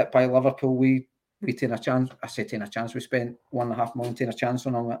getting looked at by Liverpool. We taken a chance. I say taking a chance. We spent $1.5 million taking a chance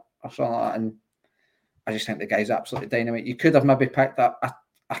on him or something like that. And I just think the guy's absolutely dynamite. You could have maybe picked up.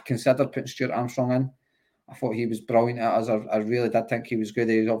 I considered putting Stuart Armstrong in. I thought he was brilliant at us. I really did think he was good.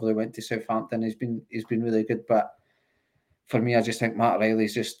 He obviously went to Southampton. He's been really good. But for me, I just think Matt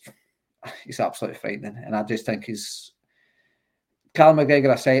Riley's he's absolutely frightening. And I just think Callum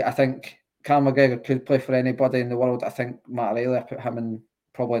McGregor aside, I think Callum McGregor could play for anybody in the world. I think Matt Riley, I put him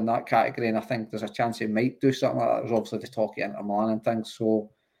probably in that category, and I think there's a chance he might do something like that. There's obviously the talk of Inter Milan and things. So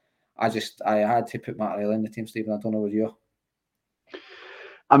I had to put Matt Riley in the team, Stephen. I don't know where you are.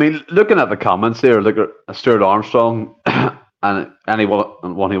 I mean, looking at the comments there, look at Stuart Armstrong, and anyone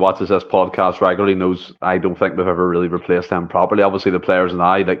who watches this podcast regularly knows I don't think we've ever really replaced them properly. Obviously, the players and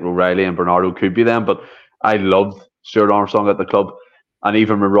I, like O'Reilly and Bernardo, could be them, but I loved Stuart Armstrong at the club. And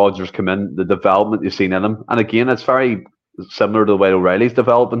even when Rodgers came in, the development you've seen in him. And again, it's very similar to the way O'Reilly's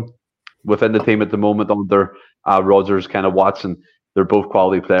developing within the team at the moment under Rodgers kind of Watson. They're both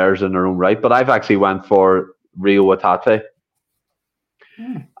quality players in their own right. But I've actually went for Rio Hatate.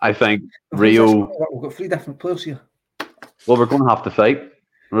 I think Rio... We've got 3 different players here. Well, we're going to have to fight.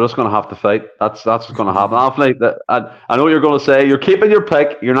 We're just going to have to fight. That's what's going to happen. I know what you're going to say. You're keeping your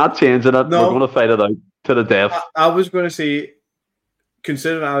pick. You're not changing it. No, we're going to fight it out to the death. I was going to say,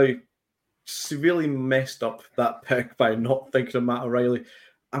 considering I severely messed up that pick by not thinking of Matt O'Reilly,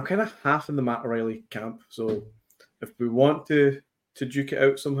 I'm kind of half in the Matt O'Reilly camp. So if we want to duke it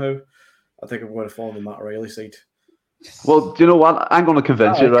out somehow, I think I'm going to fall on the Matt O'Reilly side. Well, do you know what? I'm going to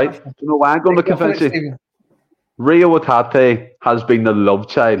convince you, right? Do you know why I'm going to convince you? Rio Hatate has been the love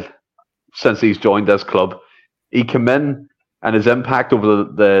child since he's joined this club. He came in and his impact over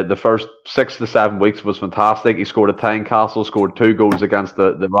the first 6 to 7 weeks was fantastic. He scored at Tynecastle, scored 2 goals against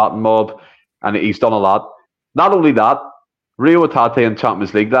the Rotten Mob, and he's done a lot. Not only that, Rio Hatate in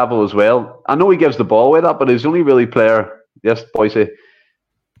Champions League level as well. I know he gives the ball away that, but he's the only really player. Yes, Boise,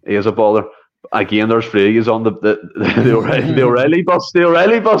 he is a baller. Again, there's 3. He's on the O'Reilly bus. The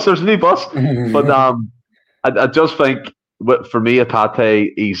O'Reilly bus. There's a new bus. But I just think, for me,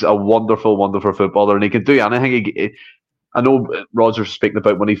 Hatate, he's a wonderful, wonderful footballer, and he can do anything. I know Rodgers was speaking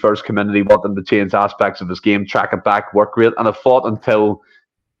about when he first came in and he wanted to change aspects of his game, track it back, work rate, and I thought until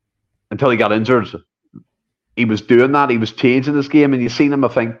he got injured, he was doing that. He was changing his game, and you've seen him, I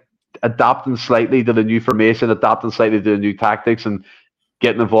think, adapting slightly to the new formation, adapting slightly to the new tactics, and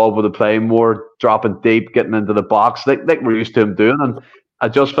getting involved with the play more, dropping deep, getting into the box, like we're used to him doing. And I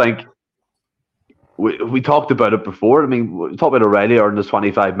just think we talked about it before. I mean, we talked about O'Reilly earning the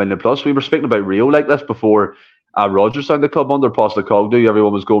 25 million plus. We were speaking about Rio like this before Rodgers signed the club under Postecoglou.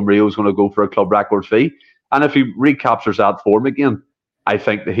 Everyone was going, Rio's going to go for a club record fee. And if he recaptures that form again, I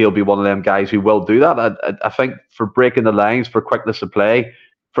think that he'll be one of them guys who will do that. I think for breaking the lines, for quickness of play,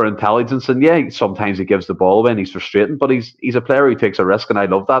 for intelligence, and yeah, sometimes he gives the ball away and he's frustrating, but he's a player who takes a risk, and I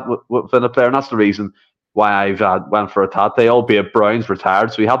love that within a player, and that's the reason why I've went for Hatate, albeit Brown's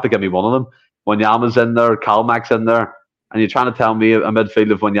retired, so he had to give me one of them. Wanyama's in there, Kalmak's in there, and you're trying to tell me a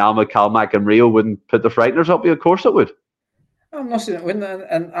midfield of Wanyama, Kalmak, and Rio wouldn't put the frighteners up you? Of course it would. I'm not saying it wouldn't,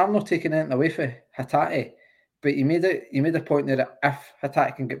 and I'm not taking anything away from Hatate, but you made a point there that if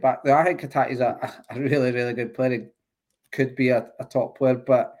Hatate can get back, I think Hatate's a really, really good player. He could be a top player,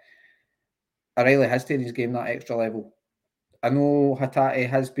 but O'Reilly has taken his game that extra level. I know Hatate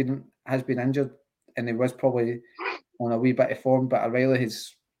has been injured, and he was probably on a wee bit of form, but O'Reilly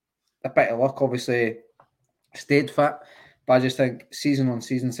has a bit of luck, obviously stayed fit. But I just think season on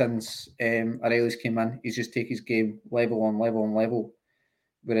season since O'Reilly's came in, he's just taken his game level on level on level.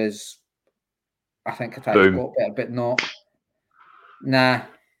 Whereas I think Hatate's got better, but not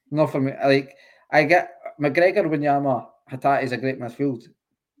for me. Like, I get McGregor, Wanyama, Hatate is a great midfield,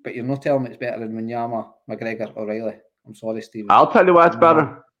 but you're not telling me it's better than Wanyama, McGregor, O'Reilly. I'm sorry, Stephen. I'll tell you why it's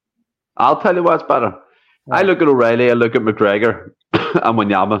better. Yeah. I look at O'Reilly, I look at McGregor and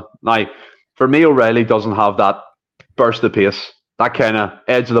Wanyama. Now, for me, O'Reilly doesn't have that burst of pace, that kind of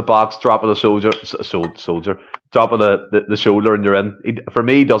edge of the box, drop of the soldier, drop of the shoulder, and you're in. For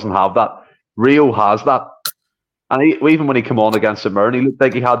me, he doesn't have that. Rio has that. And even when he came on against St Mirren, he looked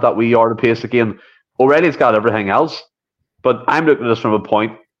like he had that wee yard of pace again. O'Reilly's got everything else. But I'm looking at this from a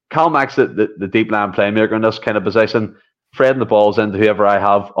point. Kalmak's the deep line playmaker in this kind of position, threading the balls into whoever I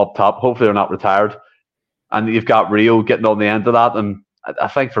have up top. Hopefully they're not retired. And you've got Rio getting on the end of that. And I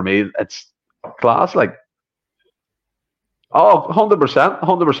think for me, it's class. Like, Oh,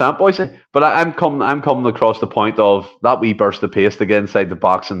 100%, boys. But I'm coming across the point of that wee burst of pace to get inside the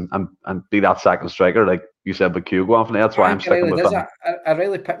box and be that second striker, like you said with Hugo Anthony. That's why I'm sticking with him. I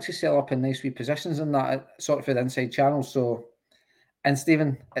really picks himself up in nice wee positions in that sort of for the inside channel. So, and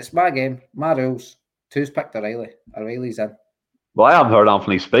Stephen, it's my game, my rules. Who's picked O'Reilly? O'Reilly's in. Well, I haven't heard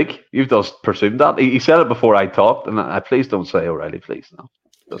Anthony speak. You've just presumed that. He said it before I talked, and please don't say O'Reilly, please. No.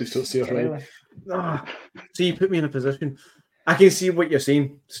 Please don't say O'Reilly. See, you put me in a position. I can see what you're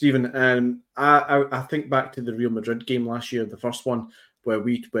saying, Stephen. I think back to the Real Madrid game last year, the first one where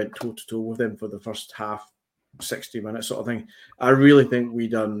we went toe-to-toe with them for the first half, 60 minutes sort of thing. I really think we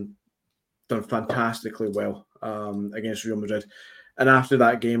done fantastically well against Real Madrid. And after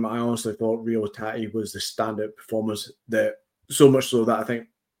that game, I honestly thought Rio Tati was the standout performance, that so much so that I think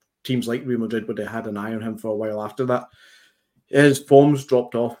teams like Real Madrid would have had an eye on him for a while after that. His form's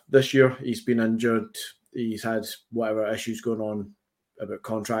dropped off this year. He's been injured. He's had whatever issues going on about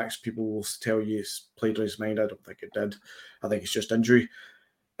contracts. People will tell you he's played on his mind. I don't think it did. I think it's just injury.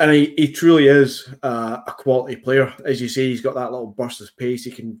 And he truly is a quality player. As you say, he's got that little burst of pace.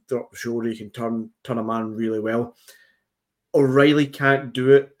 He can drop the shoulder. He can turn a man really well. O'Reilly can't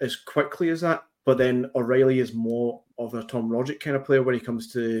do it as quickly as that. But then O'Reilly is more of a Tom Rogic kind of player when he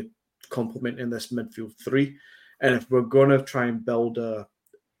comes to complementing this midfield three. And if we're going to try and build an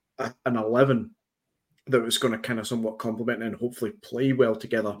 11 that was going to kind of somewhat complement and hopefully play well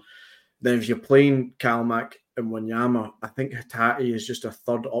together, then if you're playing Kalmak and Wanyama, I think Hatate is just a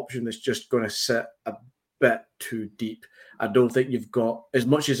third option that's just going to sit a bit too deep. I don't think you've got, as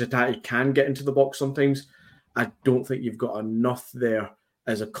much as Hatate can get into the box sometimes, I don't think you've got enough there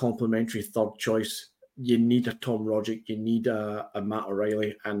as a complementary third choice. You need a Tom Rogic, you need a Matt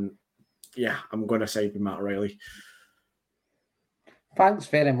O'Reilly, and yeah, I'm going to side with Matt O'Reilly. Thanks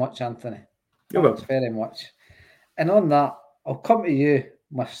very much, Anthony. You're welcome. Very much. And on that, I'll come to you,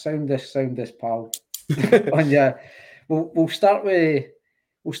 my soundest pal. We'll start with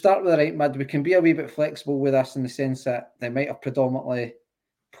the right mid. We can be a wee bit flexible with us in the sense that they might have predominantly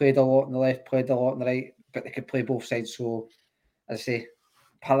played a lot on the left, played a lot on the right, but they could play both sides. So, as I say,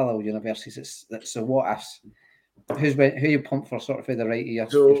 parallel universes. It's a what ifs. Who you pumped for sort of for the right ear?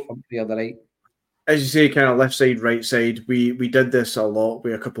 So, for the right. As you say, kind of left side, right side. We did this a lot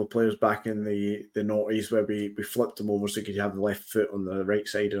with a couple of players back in the noughties where we flipped them over so you could have the left foot on the right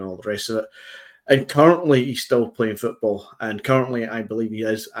side and all the rest of it. And currently he's still playing football. And currently I believe he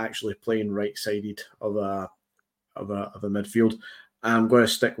is actually playing right-sided of a midfield. I'm going to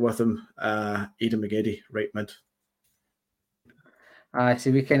stick with him. Aidan McGeady, right mid. I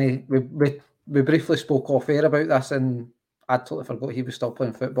see. We briefly spoke off air about this, and I totally forgot he was still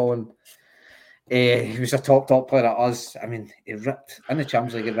playing football. And he was a top player at us. I mean, he ripped in the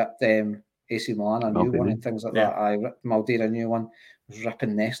Champions League. He ripped AC Milan a new one and things like that. I ripped Madeira a new one. Was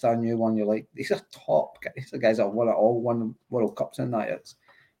ripping Nesta a new one. You're like, these are top guys. These are guys that have won it all, won World Cups in that. It's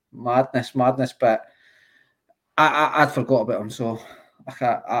madness. But I'd forgot about him, so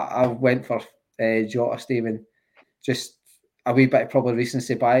I went for Jota, Stephen. Just a wee bit of probably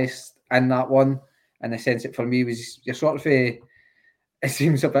recency bias in that one, in the sense that for me was you're sort of it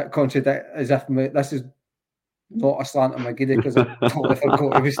seems a bit contradictory, as if this is not a slant on McGeady because I totally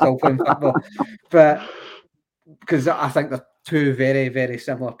forgot he was still playing football, but because I think they're two very, very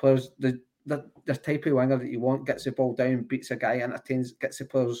similar players. The type of winger that you want gets the ball down, beats a guy, entertains, gets the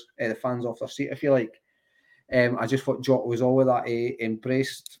players, the fans off their seat, if you like. I just thought Jota was all of that. He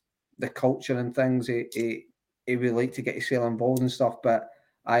embraced the culture and things. He would like to get himself involved and stuff. But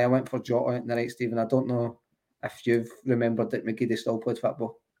I went for Jota in the right, Stephen. I don't know if you've remembered that McGeady still played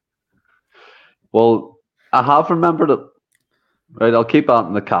football. Well, I have remembered it. Right, I'll keep that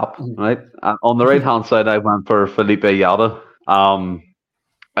in the cap. Right, on the right hand side, I went for Felipe Jota.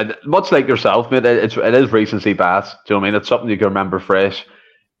 Much like yourself, mate, it is recency bias. Do you know what I mean? It's something you can remember fresh.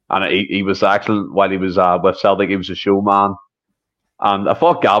 And he was excellent while he was with Celtic. He was a showman. And I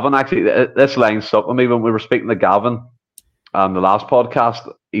thought Gavin, actually, this line stuck with me when we were speaking to Gavin on the last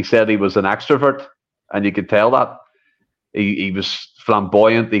podcast. He said he was an extrovert, and you could tell that. He was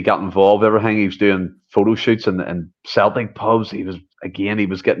flamboyant. He got involved, everything. He was doing photo shoots in Celtic pubs. He was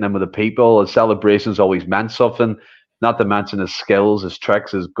getting in with the people. His celebrations always meant something, not to mention his skills, his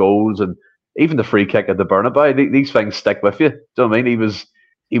tricks, his goals, and even the free kick at the Bernabeu. These things stick with you. Do you know what I mean?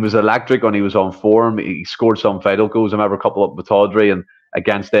 He was electric when he was on form. He scored some vital goals. I remember a couple up with Tawdry and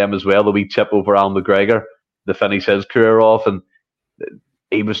against them as well. The wee chip over Al McGregor to finish his career off. And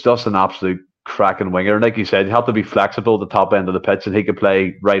he was just an absolute cracking winger. And like you said, you have to be flexible at the top end of the pitch, and he could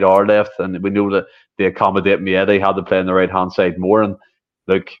play right or left. And we know that they accommodate Mieta. He had to play on the right-hand side more. And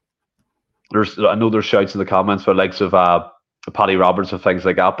look, I know there's shouts in the comments for the likes of Paddy Roberts and things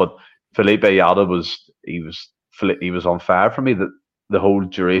like that. But Felipe Jota was on fire for me the whole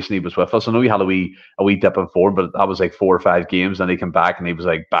duration he was with us. I know he had a wee dip in form, but that was like 4 or 5 games. Then he came back and he was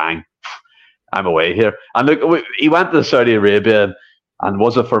like, bang, I'm away here. And look, he went to Saudi Arabia, and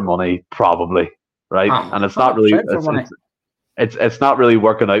was it for money? Probably, right? And it's not really it's not really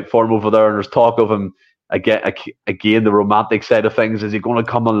working out for him over there. And there's talk of him again the romantic side of things. Is he going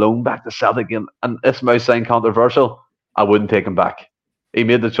to come on loan back to Celtic? And this might sound controversial. I wouldn't take him back. He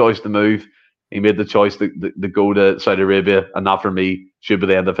made the choice to move. He made the choice to go to Saudi Arabia, and that for me should be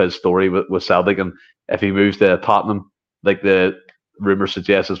the end of his story with Celtic. And if he moves to Tottenham, like the rumours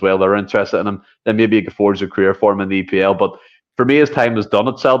suggest as well, they're interested in him, then maybe he could forge a career for him in the EPL. But for me, his time is done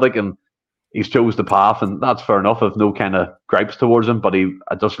at Celtic, and he's chose the path, and that's fair enough. I've no kind of gripes towards him, but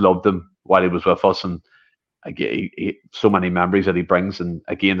I just loved him while he was with us, and again, so many memories that he brings, and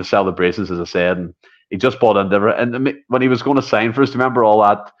again the celebrations, as I said, and he just bought into it. And when he was going to sign for us, do you remember all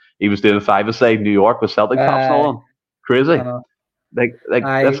that? He was doing 5-a-side New York with Celtic tops and all on. Crazy. Like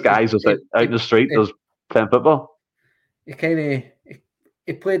this guy's just out in the street does playing football. He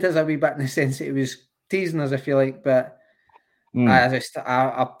played us a wee bit in the sense that he was teasing us, if you like, but Jota's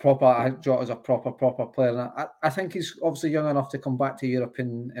a proper player. And I think he's obviously young enough to come back to Europe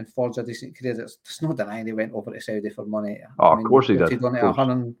and forge a decent career. There's no denying he went over to Saudi for money. Of course he did. He'd done it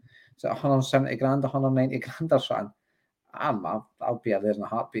 170 grand, 190 grand or something. I'll be there in a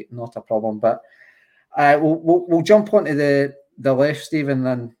heartbeat, not a problem. But we'll jump onto the left, Stephen.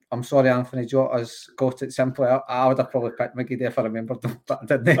 And I'm sorry, Anthony Jota's got it simply. I would have probably picked McGeady if I remembered them, but I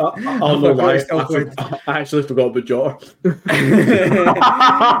didn't. I'll know why. I actually forgot about Jota.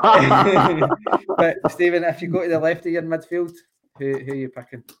 But Stephen, if you go to the left of your midfield, who are you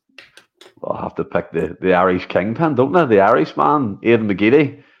picking? Well, I have to pick the Irish kingpin, don't I? The Irish man, Aidan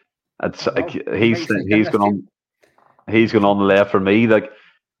McGeady. He's going on the left for me. Like,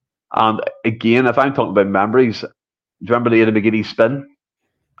 and again, if I'm talking about memories, do you remember the Aidan McGeady spin?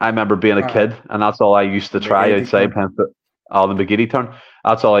 I remember being a kid, and that's all I used to try outside playing football. Oh, the McGeady turn.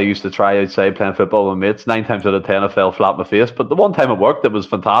 That's all I used to try outside playing football with mates. 9 times out of 10, I fell flat on my face. But the one time it worked, it was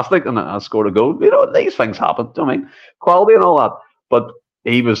fantastic, and I scored a goal. You know, these things happen. Do you know what I mean? Quality and all that. But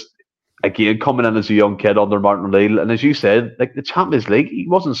he was, again, coming in as a young kid under Martin O'Neill. And as you said, like the Champions League, he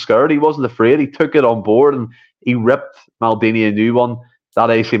wasn't scared. He wasn't afraid. He took it on board, and he ripped Maldini a new one,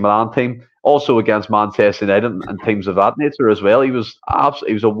 that AC Milan team. Also against Manchester United and teams of that nature as well. He was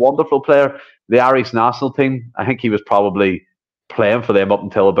a wonderful player. The Irish national team, I think he was probably playing for them up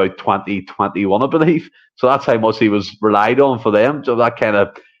until about 2021, I believe. So that's how much he was relied on for them. So that kind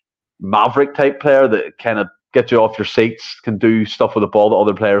of maverick type player that kind of gets you off your seats, can do stuff with the ball that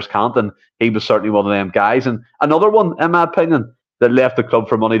other players can't. And he was certainly one of them guys. And another one, in my opinion, that left the club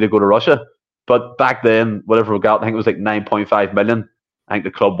for money to go to Russia. But back then, whatever we got, I think it was like 9.5 million. I think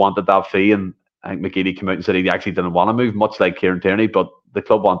the club wanted that fee, and I think McGeady came out and said he actually didn't want to move, much like Kieran Tierney, but the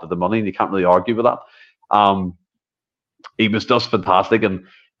club wanted the money, and you can't really argue with that. He was just fantastic. And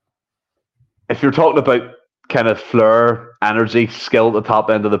if you're talking about kind of flair, energy, skill at the top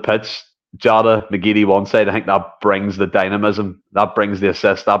end of the pitch, Jota, McGeady one side, I think that brings the dynamism, that brings the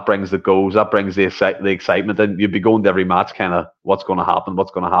assist, that brings the goals, that brings the excitement. And you'd be going to every match kind of what's going to happen.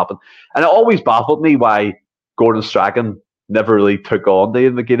 And it always baffled me why Gordon Strachan never really took on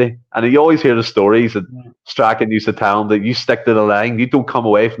Aidan McGeady. And you always hear the stories that Strachan used to tell him that you stick to the line, you don't come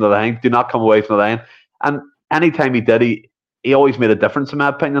away from the line, do not come away from the line. And anytime he did, he always made a difference, in my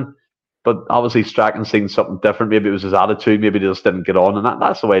opinion. But obviously Strachan seen something different. Maybe it was his attitude, maybe they just didn't get on. And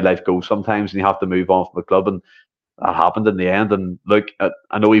that's the way life goes sometimes, and you have to move on from the club. And that happened in the end. And look,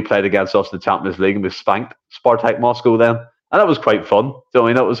 I know he played against us in the Champions League and we spanked Spartak Moscow then. And it was quite fun. So, I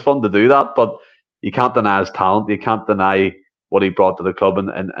mean, it was fun to do that. But you can't deny his talent. You can't deny what he brought to the club in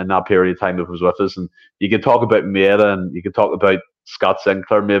that period of time that was with us. And you can talk about Meira and you can talk about Scott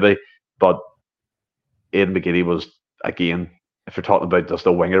Sinclair maybe, but Aidan McGeady was, again, if you're talking about just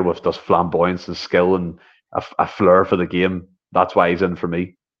a winger with just flamboyance and skill and a flair for the game, that's why he's in for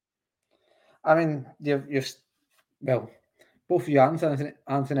me. I mean, well, both of you, Anthony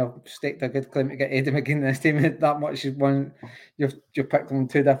have staked a good claim to get Aidan McGeady in this team. That much is one, you've picked them in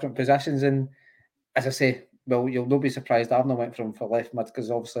 2 different positions. And as I say, well, you'll not be surprised I've not went for him for left mid, because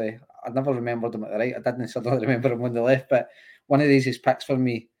obviously I never remembered him at the right. I didn't necessarily remember him on the left, but one of the easiest picks for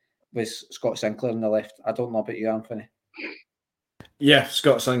me was Scott Sinclair on the left. I don't know about you, Anthony. Yeah,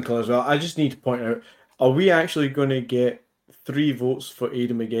 Scott Sinclair as well. I just need to point out, are we actually going to get 3 votes for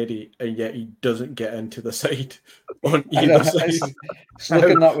Aidan McGeady, and yet he doesn't get into the side on either side? It's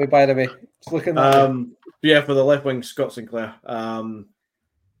looking that way, by the way. It's looking that way. Yeah, for the left wing, Scott Sinclair.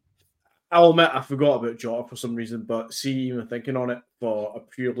 I'll admit I forgot about Jota for some reason, but see, even thinking on it for a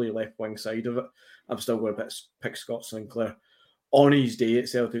purely left wing side of it, I'm still going to pick Scott Sinclair. On his day at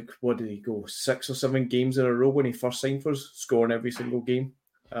Celtic, what did he go? 6 or 7 games in a row when he first signed for us, scoring every single game.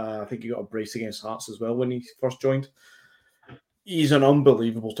 I think he got a brace against Hearts as well when he first joined. He's an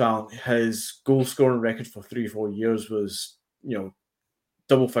unbelievable talent. His goal scoring record for 3-4 years was,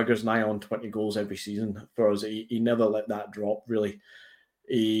 double figures, nigh on 20 goals every season for us. He never let that drop, really.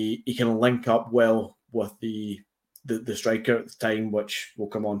 He can link up well with the striker at the time, which we'll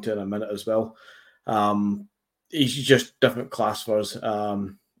come on to in a minute as well. He's just different class for us.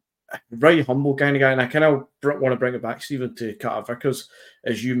 Very humble kind of guy, and I kind of want to bring it back, Stephen, to Carter Vickers,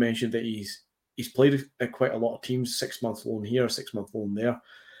 as you mentioned that he's played at quite a lot of teams, 6-month loan here, 6-month loan there,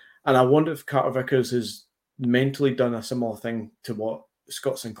 and I wonder if Carter Vickers has mentally done a similar thing to what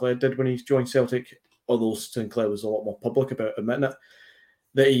Scott Sinclair did when he joined Celtic, although Sinclair was a lot more public about admitting it,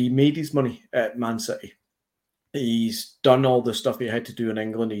 that he made his money at Man City. He's done all the stuff he had to do in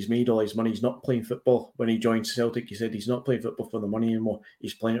England. He's made all his money. He's not playing football. When he joined Celtic, he said he's not playing football for the money anymore.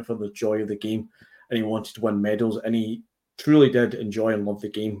 He's playing it for the joy of the game, and he wanted to win medals, and he truly did enjoy and love the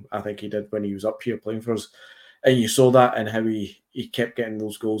game. I think he did when he was up here playing for us. And you saw that in how he kept getting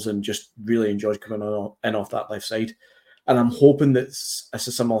those goals and just really enjoyed coming in off that left side. And I'm hoping that it's a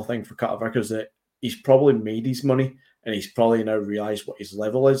similar thing for Carter Vickers, that he's probably made his money and he's probably now realised what his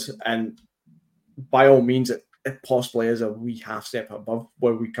level is. And by all means, it possibly is a wee half step above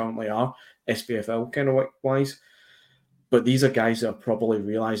where we currently are, SPFL kind of wise. But these are guys that are probably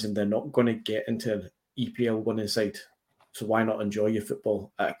realising they're not going to get into an EPL winning side. So why not enjoy your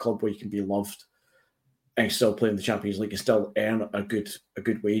football at a club where you can be loved and still play in the Champions League and still earn a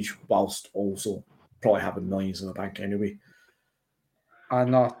good wage whilst also probably having millions in the bank anyway. I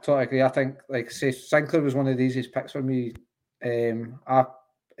know, totally agree. I think, like I say, Sinclair was one of the easiest picks for me.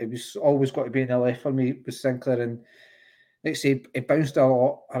 It was always got to be in the left for me with Sinclair, and like I say, he bounced a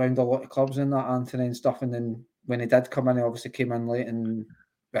lot around a lot of clubs in that, Anthony, and stuff. And then when he did come in, he obviously came in late, and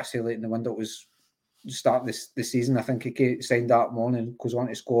I say late in the window, it was the start of the season. I think he signed that morning, goes on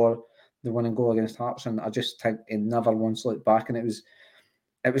to score the winning goal against Hearts, and I just think he never once looked back. And it was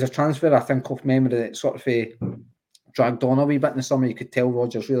a transfer, I think, off memory that sort of dragged on a wee bit in the summer. You could tell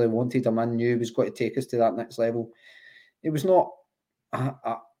Rodgers really wanted him and knew he was going to take us to that next level. It was not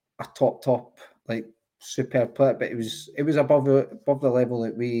a top like superb player, but it was above the level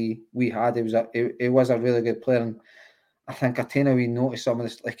that we had. He was a really good player, and I think Atena, we noticed some of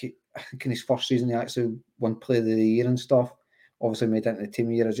this. Like I think in his first season, he actually won Player of the Year and stuff. Obviously made it into the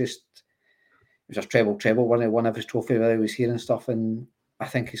team year. It was a treble. Won every trophy while he was here and stuff. And I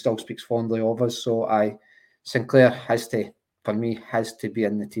think he still speaks fondly of us. So Sinclair has to be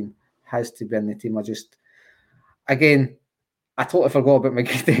in the team. I totally forgot about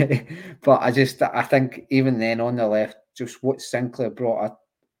McGeady, but I think even then on the left, just what Sinclair brought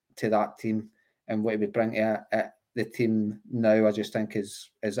to that team and what he would bring to the team now, I just think is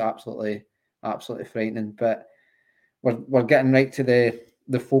absolutely frightening. But we're getting right to the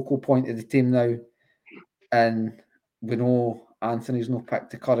focal point of the team now, and we know Anthony's no pick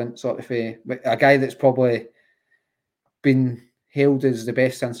to current sort of a guy that's probably been hailed as the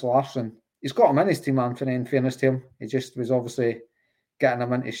best since Larsson. He's got him in his team, Anthony, in fairness to him. He just was obviously getting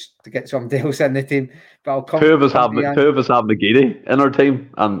him in to get somebody else in the team. But I'll come. Two of us have McGeady in our team,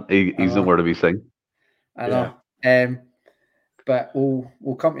 and he's nowhere to be seen. I know. Yeah. But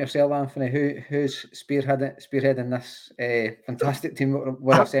we'll come to yourself, Anthony. Who's spearheading this fantastic team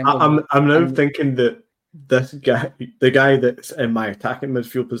we're assembling? I'm now thinking that this guy, the guy that's in my attacking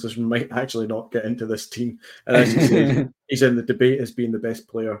midfield position, might actually not get into this team. And as you say, he's in the debate as being the best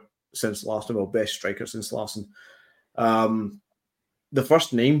player since Larsson, or best striker since Larsson. The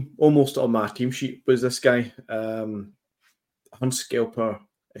first name almost on my team sheet was this guy, Hans Skelper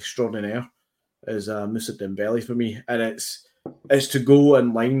extraordinaire, is Moussa Dembele for me, and it's to go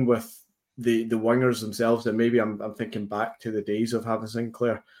in line with the wingers themselves. And maybe I'm thinking back to the days of having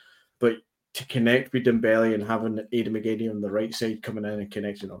Sinclair, but to connect with Dembele and having Aidan McGeady on the right side coming in and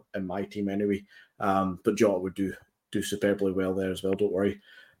connecting in my team anyway. But Jota would do superbly well there as well, don't worry.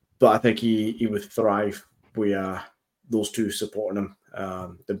 But I think he would thrive with those two supporting him.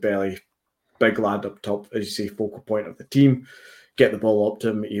 Dembele, big lad up top, as you say, focal point of the team. Get the ball up to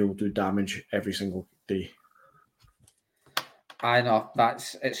him, he'll do damage every single day. I know,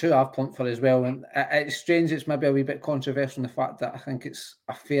 it's who I've plumped for as well. And it's strange, it's maybe a wee bit controversial in the fact that I think it's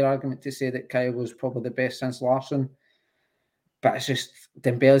a fair argument to say that Kyle was probably the best since Larsson. But it's just,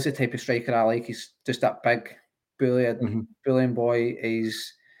 Dembele's the type of striker I like. He's just that big, bullying boy.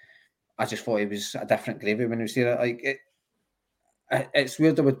 I just thought he was a different gravy when he was here. Like it's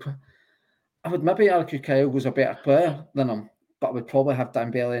weird. I would maybe argue Kyogo's a better player than him, but I would probably have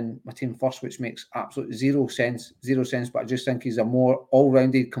Dembele in my team first, which makes absolutely zero sense. But I just think he's a more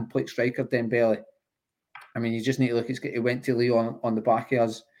all-rounded, complete striker than Dembele. I mean, you just need to look. He went to Lyon on the back of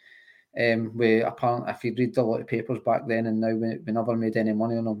us. Where apparently, if you read a lot of papers back then, and now we never made any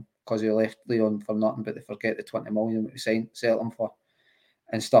money on him because he left Lyon for nothing, but they forget the 20 million that we sell him for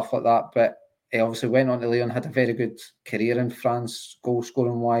and stuff like that. But he obviously went on to Lyon, had a very good career in France, goal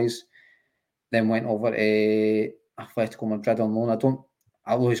scoring wise. Then went over to Atletico Madrid on loan.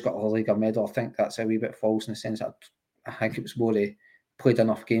 Although he's got a La Liga medal, I think that's a wee bit false in the sense that I think it was more he played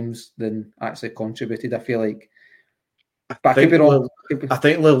enough games than actually contributed. I feel like. But I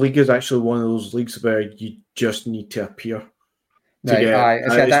think La Liga is actually one of those leagues where you just need to appear.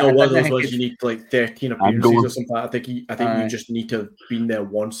 It's not one of those ones you need like 13 appearances or something. I think you just need to have been there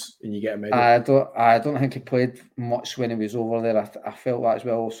once and you get a medal. I don't think he played much when he was over there. I felt that as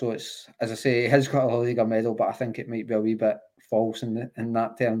well. So it's, as I say, he has got a La Liga medal, but I think it might be a wee bit false in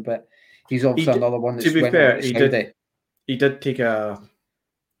that term. But he's obviously another one that's to be fair, he did take a.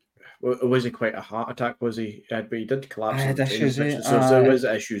 It wasn't quite a heart attack, was he? But he did collapse. So there was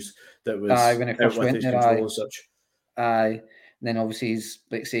issues that was when he first went there. Control and such. And then obviously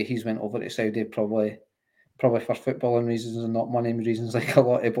he's went over to Saudi probably for footballing reasons and not money reasons like a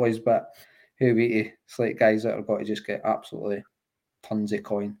lot of boys. But who we to slate guys that have got to just get absolutely tons of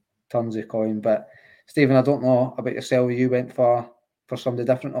coin. But Stephen, I don't know about yourself. You went for somebody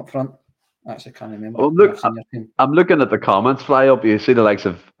different up front. Actually, can't remember. Well, look, I'm looking at the comments fly up. You see the likes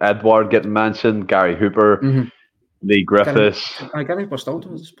of Edward getting mentioned, Gary Hooper, Lee Griffiths. Gary Hooper still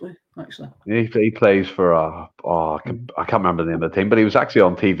does play, actually. He plays for I can't remember the name of the team, but he was actually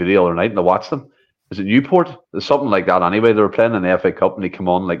on TV the other night and I watched them. Is it Newport? There's something like that anyway. They were playing in the FA Cup and he came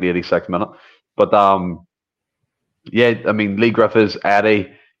on like the 86th minute. But yeah, I mean Lee Griffiths,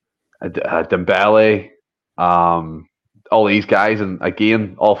 Eddie, Dembele, all these guys, and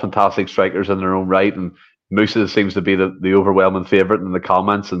again, all fantastic strikers in their own right. And Musa seems to be the overwhelming favourite in the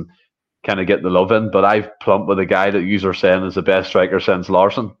comments and kind of get the love in. But I've plumped with a guy that you are saying is the best striker since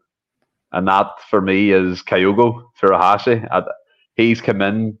Larson. And that, for me, is Kyogo Furuhashi. He's come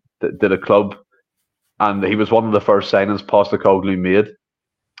in to the club, and he was one of the first signings Postecoglou made.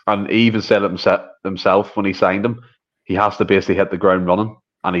 And he even said it himself when he signed him. He has to basically hit the ground running,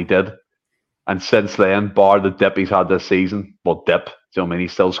 and he did. And since then, bar the dip he's had this season, do you know what I mean? He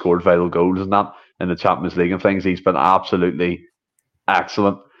still scored vital goals and that in the Champions League and things. He's been absolutely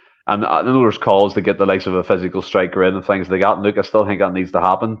excellent. And I know there's calls to get the likes of a physical striker in and things like that. And look, I still think that needs to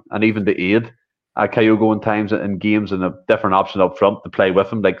happen. And even to aid Kyogo in times in games and a different option up front to play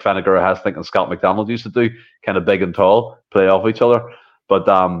with him, like Fennegar Hesnick and Scott McDonald used to do, kind of big and tall, play off each other. But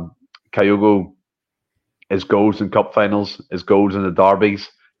Kyogo, his goals in cup finals, his goals in the derbies,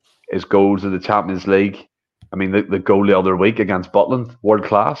 his goals in the Champions League. I mean, the goal the other week against Butland, world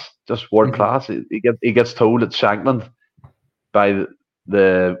class, just world class. He gets told at Shankland by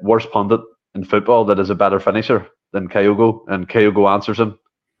the worst pundit in football that is a better finisher than Kyogo, and Kyogo answers him,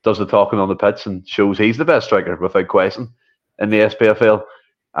 does the talking on the pitch, and shows he's the best striker without question in the SPFL.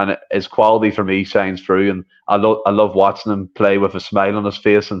 And his quality for me shines through, and I love watching him play with a smile on his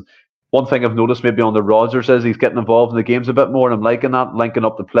face. And one thing I've noticed maybe on the Rodgers is he's getting involved in the games a bit more, and I'm liking that, linking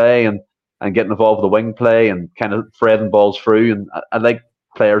up the play and getting involved with the wing play and kind of threading balls through. And I like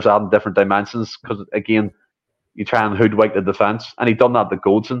players adding different dimensions because, again, you try and hoodwink the defence. And he done that to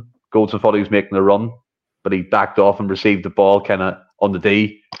Goldson. Goldson thought he was making a run, but he backed off and received the ball kind of on the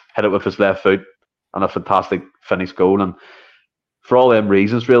D, hit it with his left foot, and a fantastic finish goal. And for all them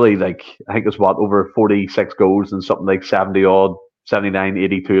reasons, really, like, I think it's over 46 goals and something like 70-odd, 79,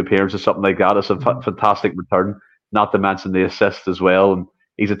 82 appearances, something like that. It's a fantastic return, not to mention the assist as well. And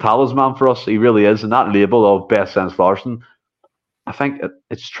he's a talisman for us. He really is. And that label of best since Larson, I think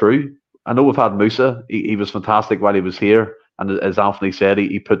it's true. I know we've had Musa. He was fantastic while he was here. And as Anthony said,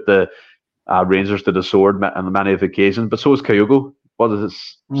 he put the Rangers to the sword on many of occasions. But so is Kyogo. What is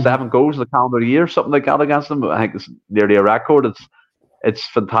it? 7 goals in the calendar year, something like that against them. I think it's nearly a record. It's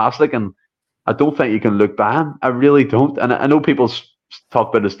fantastic. And I don't think you can look back. I really don't. And I know people talk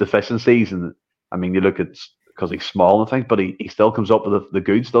about his deficiencies. And I mean, you look at, because he's small and things, but he still comes up with the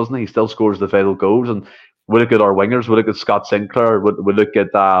goods, doesn't he? He still scores the vital goals. And we look at our wingers. We look at Scott Sinclair. We look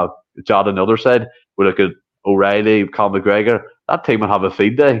at Jad on the other side. We look at O'Reilly, Conor McGregor. That team would have a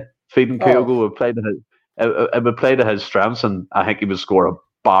feed day. Feeding Kyogo would play to his strengths, and I think he would score a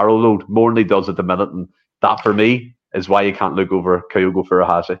barrel load more than he does at the minute. And that, for me, is why you can't look over Kyogo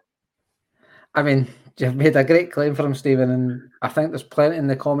Furuhashi. I mean, you've made a great claim for him, Stephen, and I think there's plenty in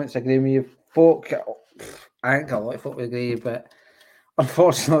the comments agreeing with you. Folk, I think a lot of folk agree, but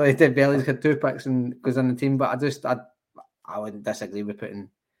unfortunately, Dembele's got 2 picks and goes in the team. But I wouldn't disagree with putting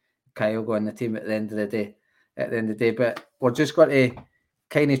Kyogo in the team at the end of the day. But we're just got to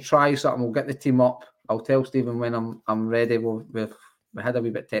kind of try something. We'll get the team up. I'll tell Stephen when I'm ready. We had a wee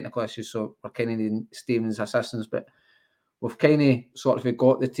bit of technical issues, so we're kind of needing Stephen's assistance. But we've kind of sort of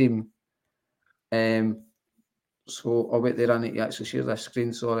got the team. So I'll wait there. I need to actually share this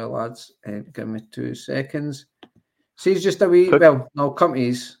screen. Sorry, lads. Give me 2 seconds. See, it's just a wee. Well, I'll come to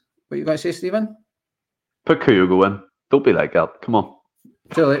his. What you got to say, Stephen? Put Kyogo in. Don't be like that. Come on.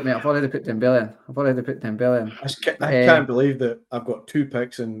 Too late, mate. I've already put Dembele in. I can't believe that I've got 2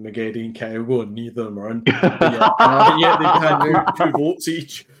 picks in McGeady and Kyogo and neither of them are in. And yet they can do 2 votes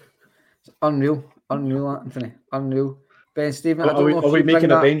each. It's unreal, Anthony. Unreal. Ben, Stephen, Are we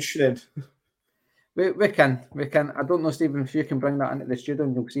making a bench then? We can. I don't know, Stephen, if you can bring that into the studio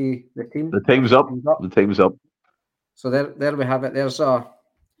and you'll see the team. The team's up. The team's up. So there we have it. There's our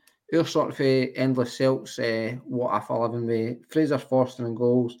sort of endless Celts, what if 11 with Fraser Forster in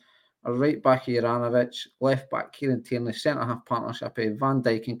goals, a right back Juranovic, left back Kieran Tierney, centre half partnership Van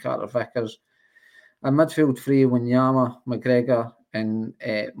Dijk and Carter Vickers, a midfield three Wanyama, McGregor and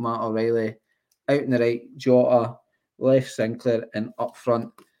Matt O'Reilly, out in the right Jota, left Sinclair, and up front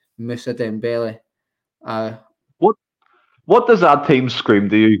Moussa Dembele. What does that team scream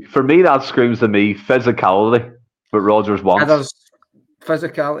to you? For me, that screams to me physicality. But Rodgers wants. There's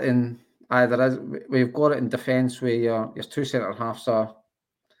physicality, and there is. We've got it in defence where your 2 centre halves are.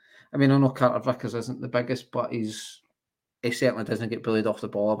 I mean, I know Carter Vickers isn't the biggest, but he certainly doesn't get bullied off the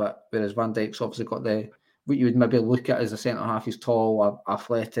ball a bit. Whereas Van Dijk's obviously got what you would maybe look at as a centre half. He's tall,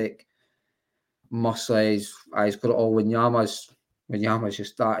 athletic, muscly. He's got it all. Wanyama's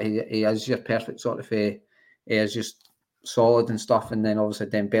just that. He is your perfect sort of. He is just solid and stuff. And then obviously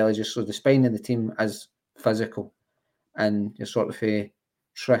Dembele just so the spine of the team is physical. And your sort of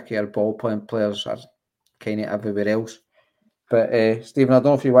trickier ball playing players are kind of everywhere else. But Stephen, I don't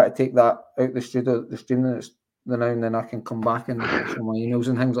know if you want to take that out the studio, the stream that's the now and then I can come back and show my emails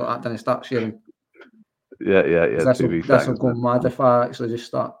and things like that, then I start sharing. Yeah. This will go mad if I actually just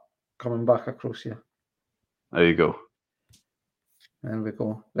start coming back across here. There you go. There we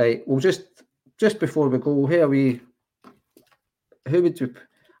go. Right, well, just before we go, who would you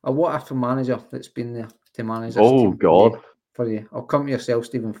a what if manager that's been there to manage this team God for you? I'll come to yourself,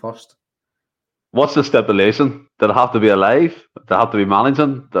 Stephen, first. What's the stipulation? Did it have to be alive? Did it have to be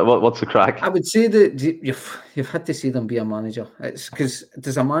managing? What's the crack? I would say that you've had to see them be a manager. It's because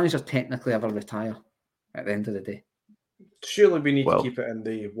does a manager technically ever retire at the end of the day? Surely we need to keep it in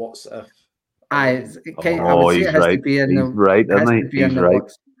the what's if. I would say it has to be in the right, isn't he? He's right.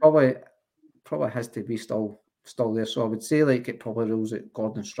 Probably has to be still there. So I would say like it probably rules at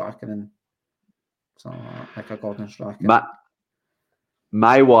Gordon Strachan and something like a Gordon Strachan.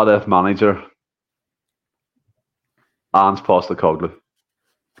 My what if manager, Ange Postecoglou.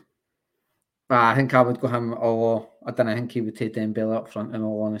 I think I would go him. Although I don't think he would take Dembele up front in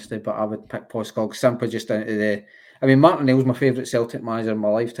all honesty, but I would pick Postecoglou simply just down to the. I mean, Martin O'Neill's my favourite Celtic manager in my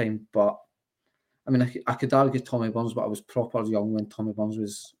lifetime, but I mean, I could argue Tommy Burns, but I was proper young when Tommy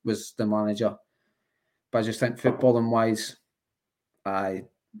Burns was the manager. But I just think footballing wise,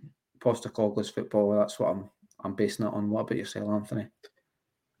 Postecoglou's football. That's what I'm basing it on. What about yourself, Anthony?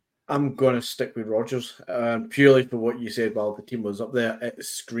 I'm going to stick with Rodgers purely for what you said while the team was up there. It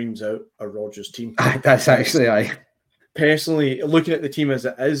screams out a Rodgers team. That's actually Personally, looking at the team as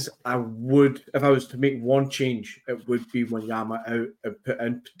it is, I would, if I was to make one change, it would be Wanyama out and put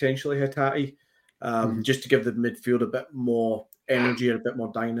in potentially Hatate, just to give the midfield a bit more energy and a bit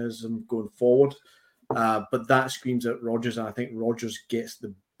more dynamism going forward. But that screams out Rodgers, and I think Rodgers gets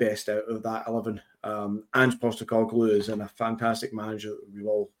the best out of that 11. Ange Postecoglou is a fantastic manager that we've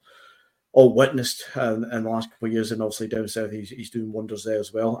all witnessed in the last couple of years, and obviously down south he's doing wonders there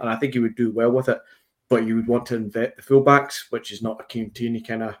as well. And I think he would do well with it. But you would want to invest the fullbacks, which is not a Kieran Tierney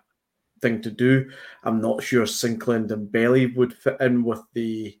kind of thing to do. I'm not sure Sinclair and Dembele would fit in with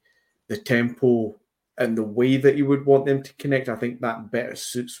the tempo and the way that you would want them to connect. I think that better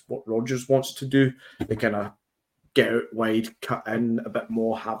suits what Rodgers wants to do. They kind of get out wide, cut in a bit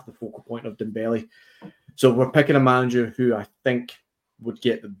more, have the focal point of Dembele. So we're picking a manager who I think would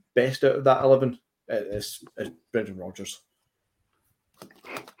get the best out of that 11 is Brendan Rodgers.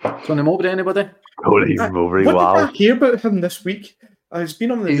 Tony Mowbray, anybody? Tony Mowbray, wow. What did I hear about him this week? He's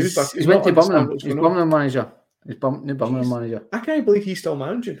been on the news. He's went to Birmingham. He's Birmingham manager. He's new Birmingham manager. I can't believe he's still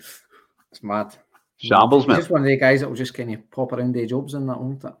managing. It's mad. Shambles, man. He's just one of the guys that will just kind of pop around their jobs in that,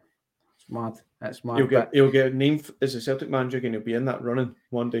 won't it? It's mad. It's mad. He'll get named as a Celtic manager and he'll be in that running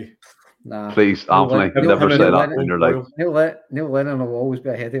one day. Nah. Please, Anthony, Neil never say that Lennon- in your life. Neil Lennon will always be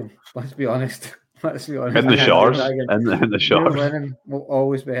ahead of him. Let's be honest. Let's be honest. In the I can't showers. do that again. In the Neil showers. Lennon will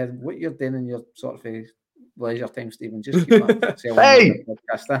always be ahead. What you're doing in your sort of leisure time, Stephen, just keep that. Hey!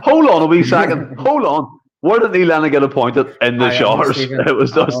 Hold on a wee second. Hold on. Where did Neil Lennon get appointed? In the showers. It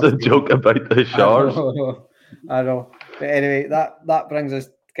was just a joke about the showers. I know. But anyway, that brings us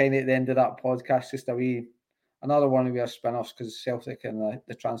kind of at the end of that podcast. Just another one of our spin-offs because Celtic and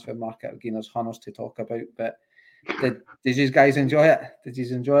the transfer market are giving us hunters to talk about. But did you guys enjoy it? Did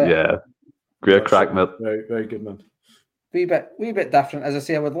you enjoy it? Yeah. Great crack, mate. Very, very good, man. Wee bit different. As I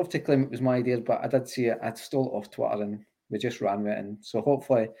say, I would love to claim it was my idea, but I did see it. I stole it off Twitter and we just ran with it. And so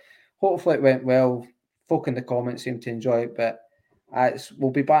hopefully it went well. Folk in the comments seem to enjoy it, but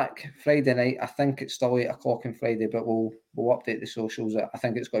we'll be back Friday night. I think it's still 8:00 on Friday, but we'll update the socials. I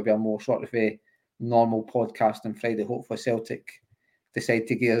think it's going to be a more sort of a normal podcast on Friday. Hopefully Celtic decide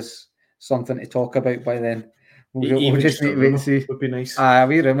to give us something to talk about by then. We'll just need to wait and see. Would be nice. A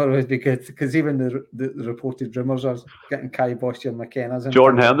wee rumour would be good because even the reported rumours are getting Kai Bosch and McKenna's.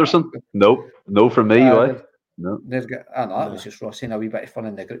 Jordan Henderson? No from me. Right? No. That was just Ross saying a wee bit of fun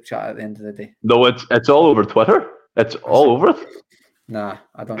in the group chat at the end of the day. No, it's all over Twitter. It's all over it. Nah,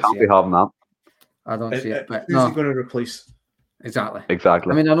 I don't Can't see be it. having that. I don't see it. But who's he going to replace? Exactly.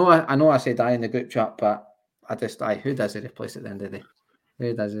 Exactly. I mean, I know I said I in the group chat, but who does he replace at the end of the day?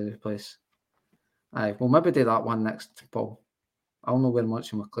 Who does he replace? We'll maybe do that one next, Paul. I'll know where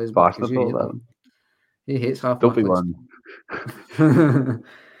much of McClay's back because he hates half. Don't be one.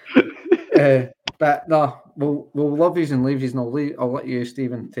 But no, we'll love yous and leave yous, and I'll let you,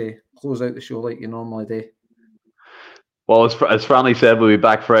 Stephen, to close out the show like you normally do. Well, as Franny said, we'll be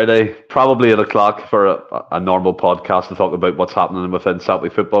back Friday, probably at 8:00 for a normal podcast to talk about what's happening within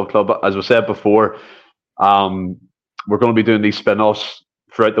Celtic Football Club. As we said before, we're going to be doing these spin-offs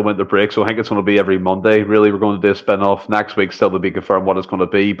throughout the winter break, so I think it's going to be every Monday. Really, we're going to do a spin-off next week. Still to be confirmed what it's going to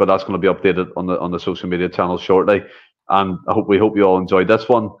be, but that's going to be updated on the social media channels shortly. And we hope you all enjoyed this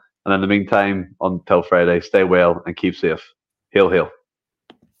one. And in the meantime, until Friday, stay well and keep safe. Hail, hail.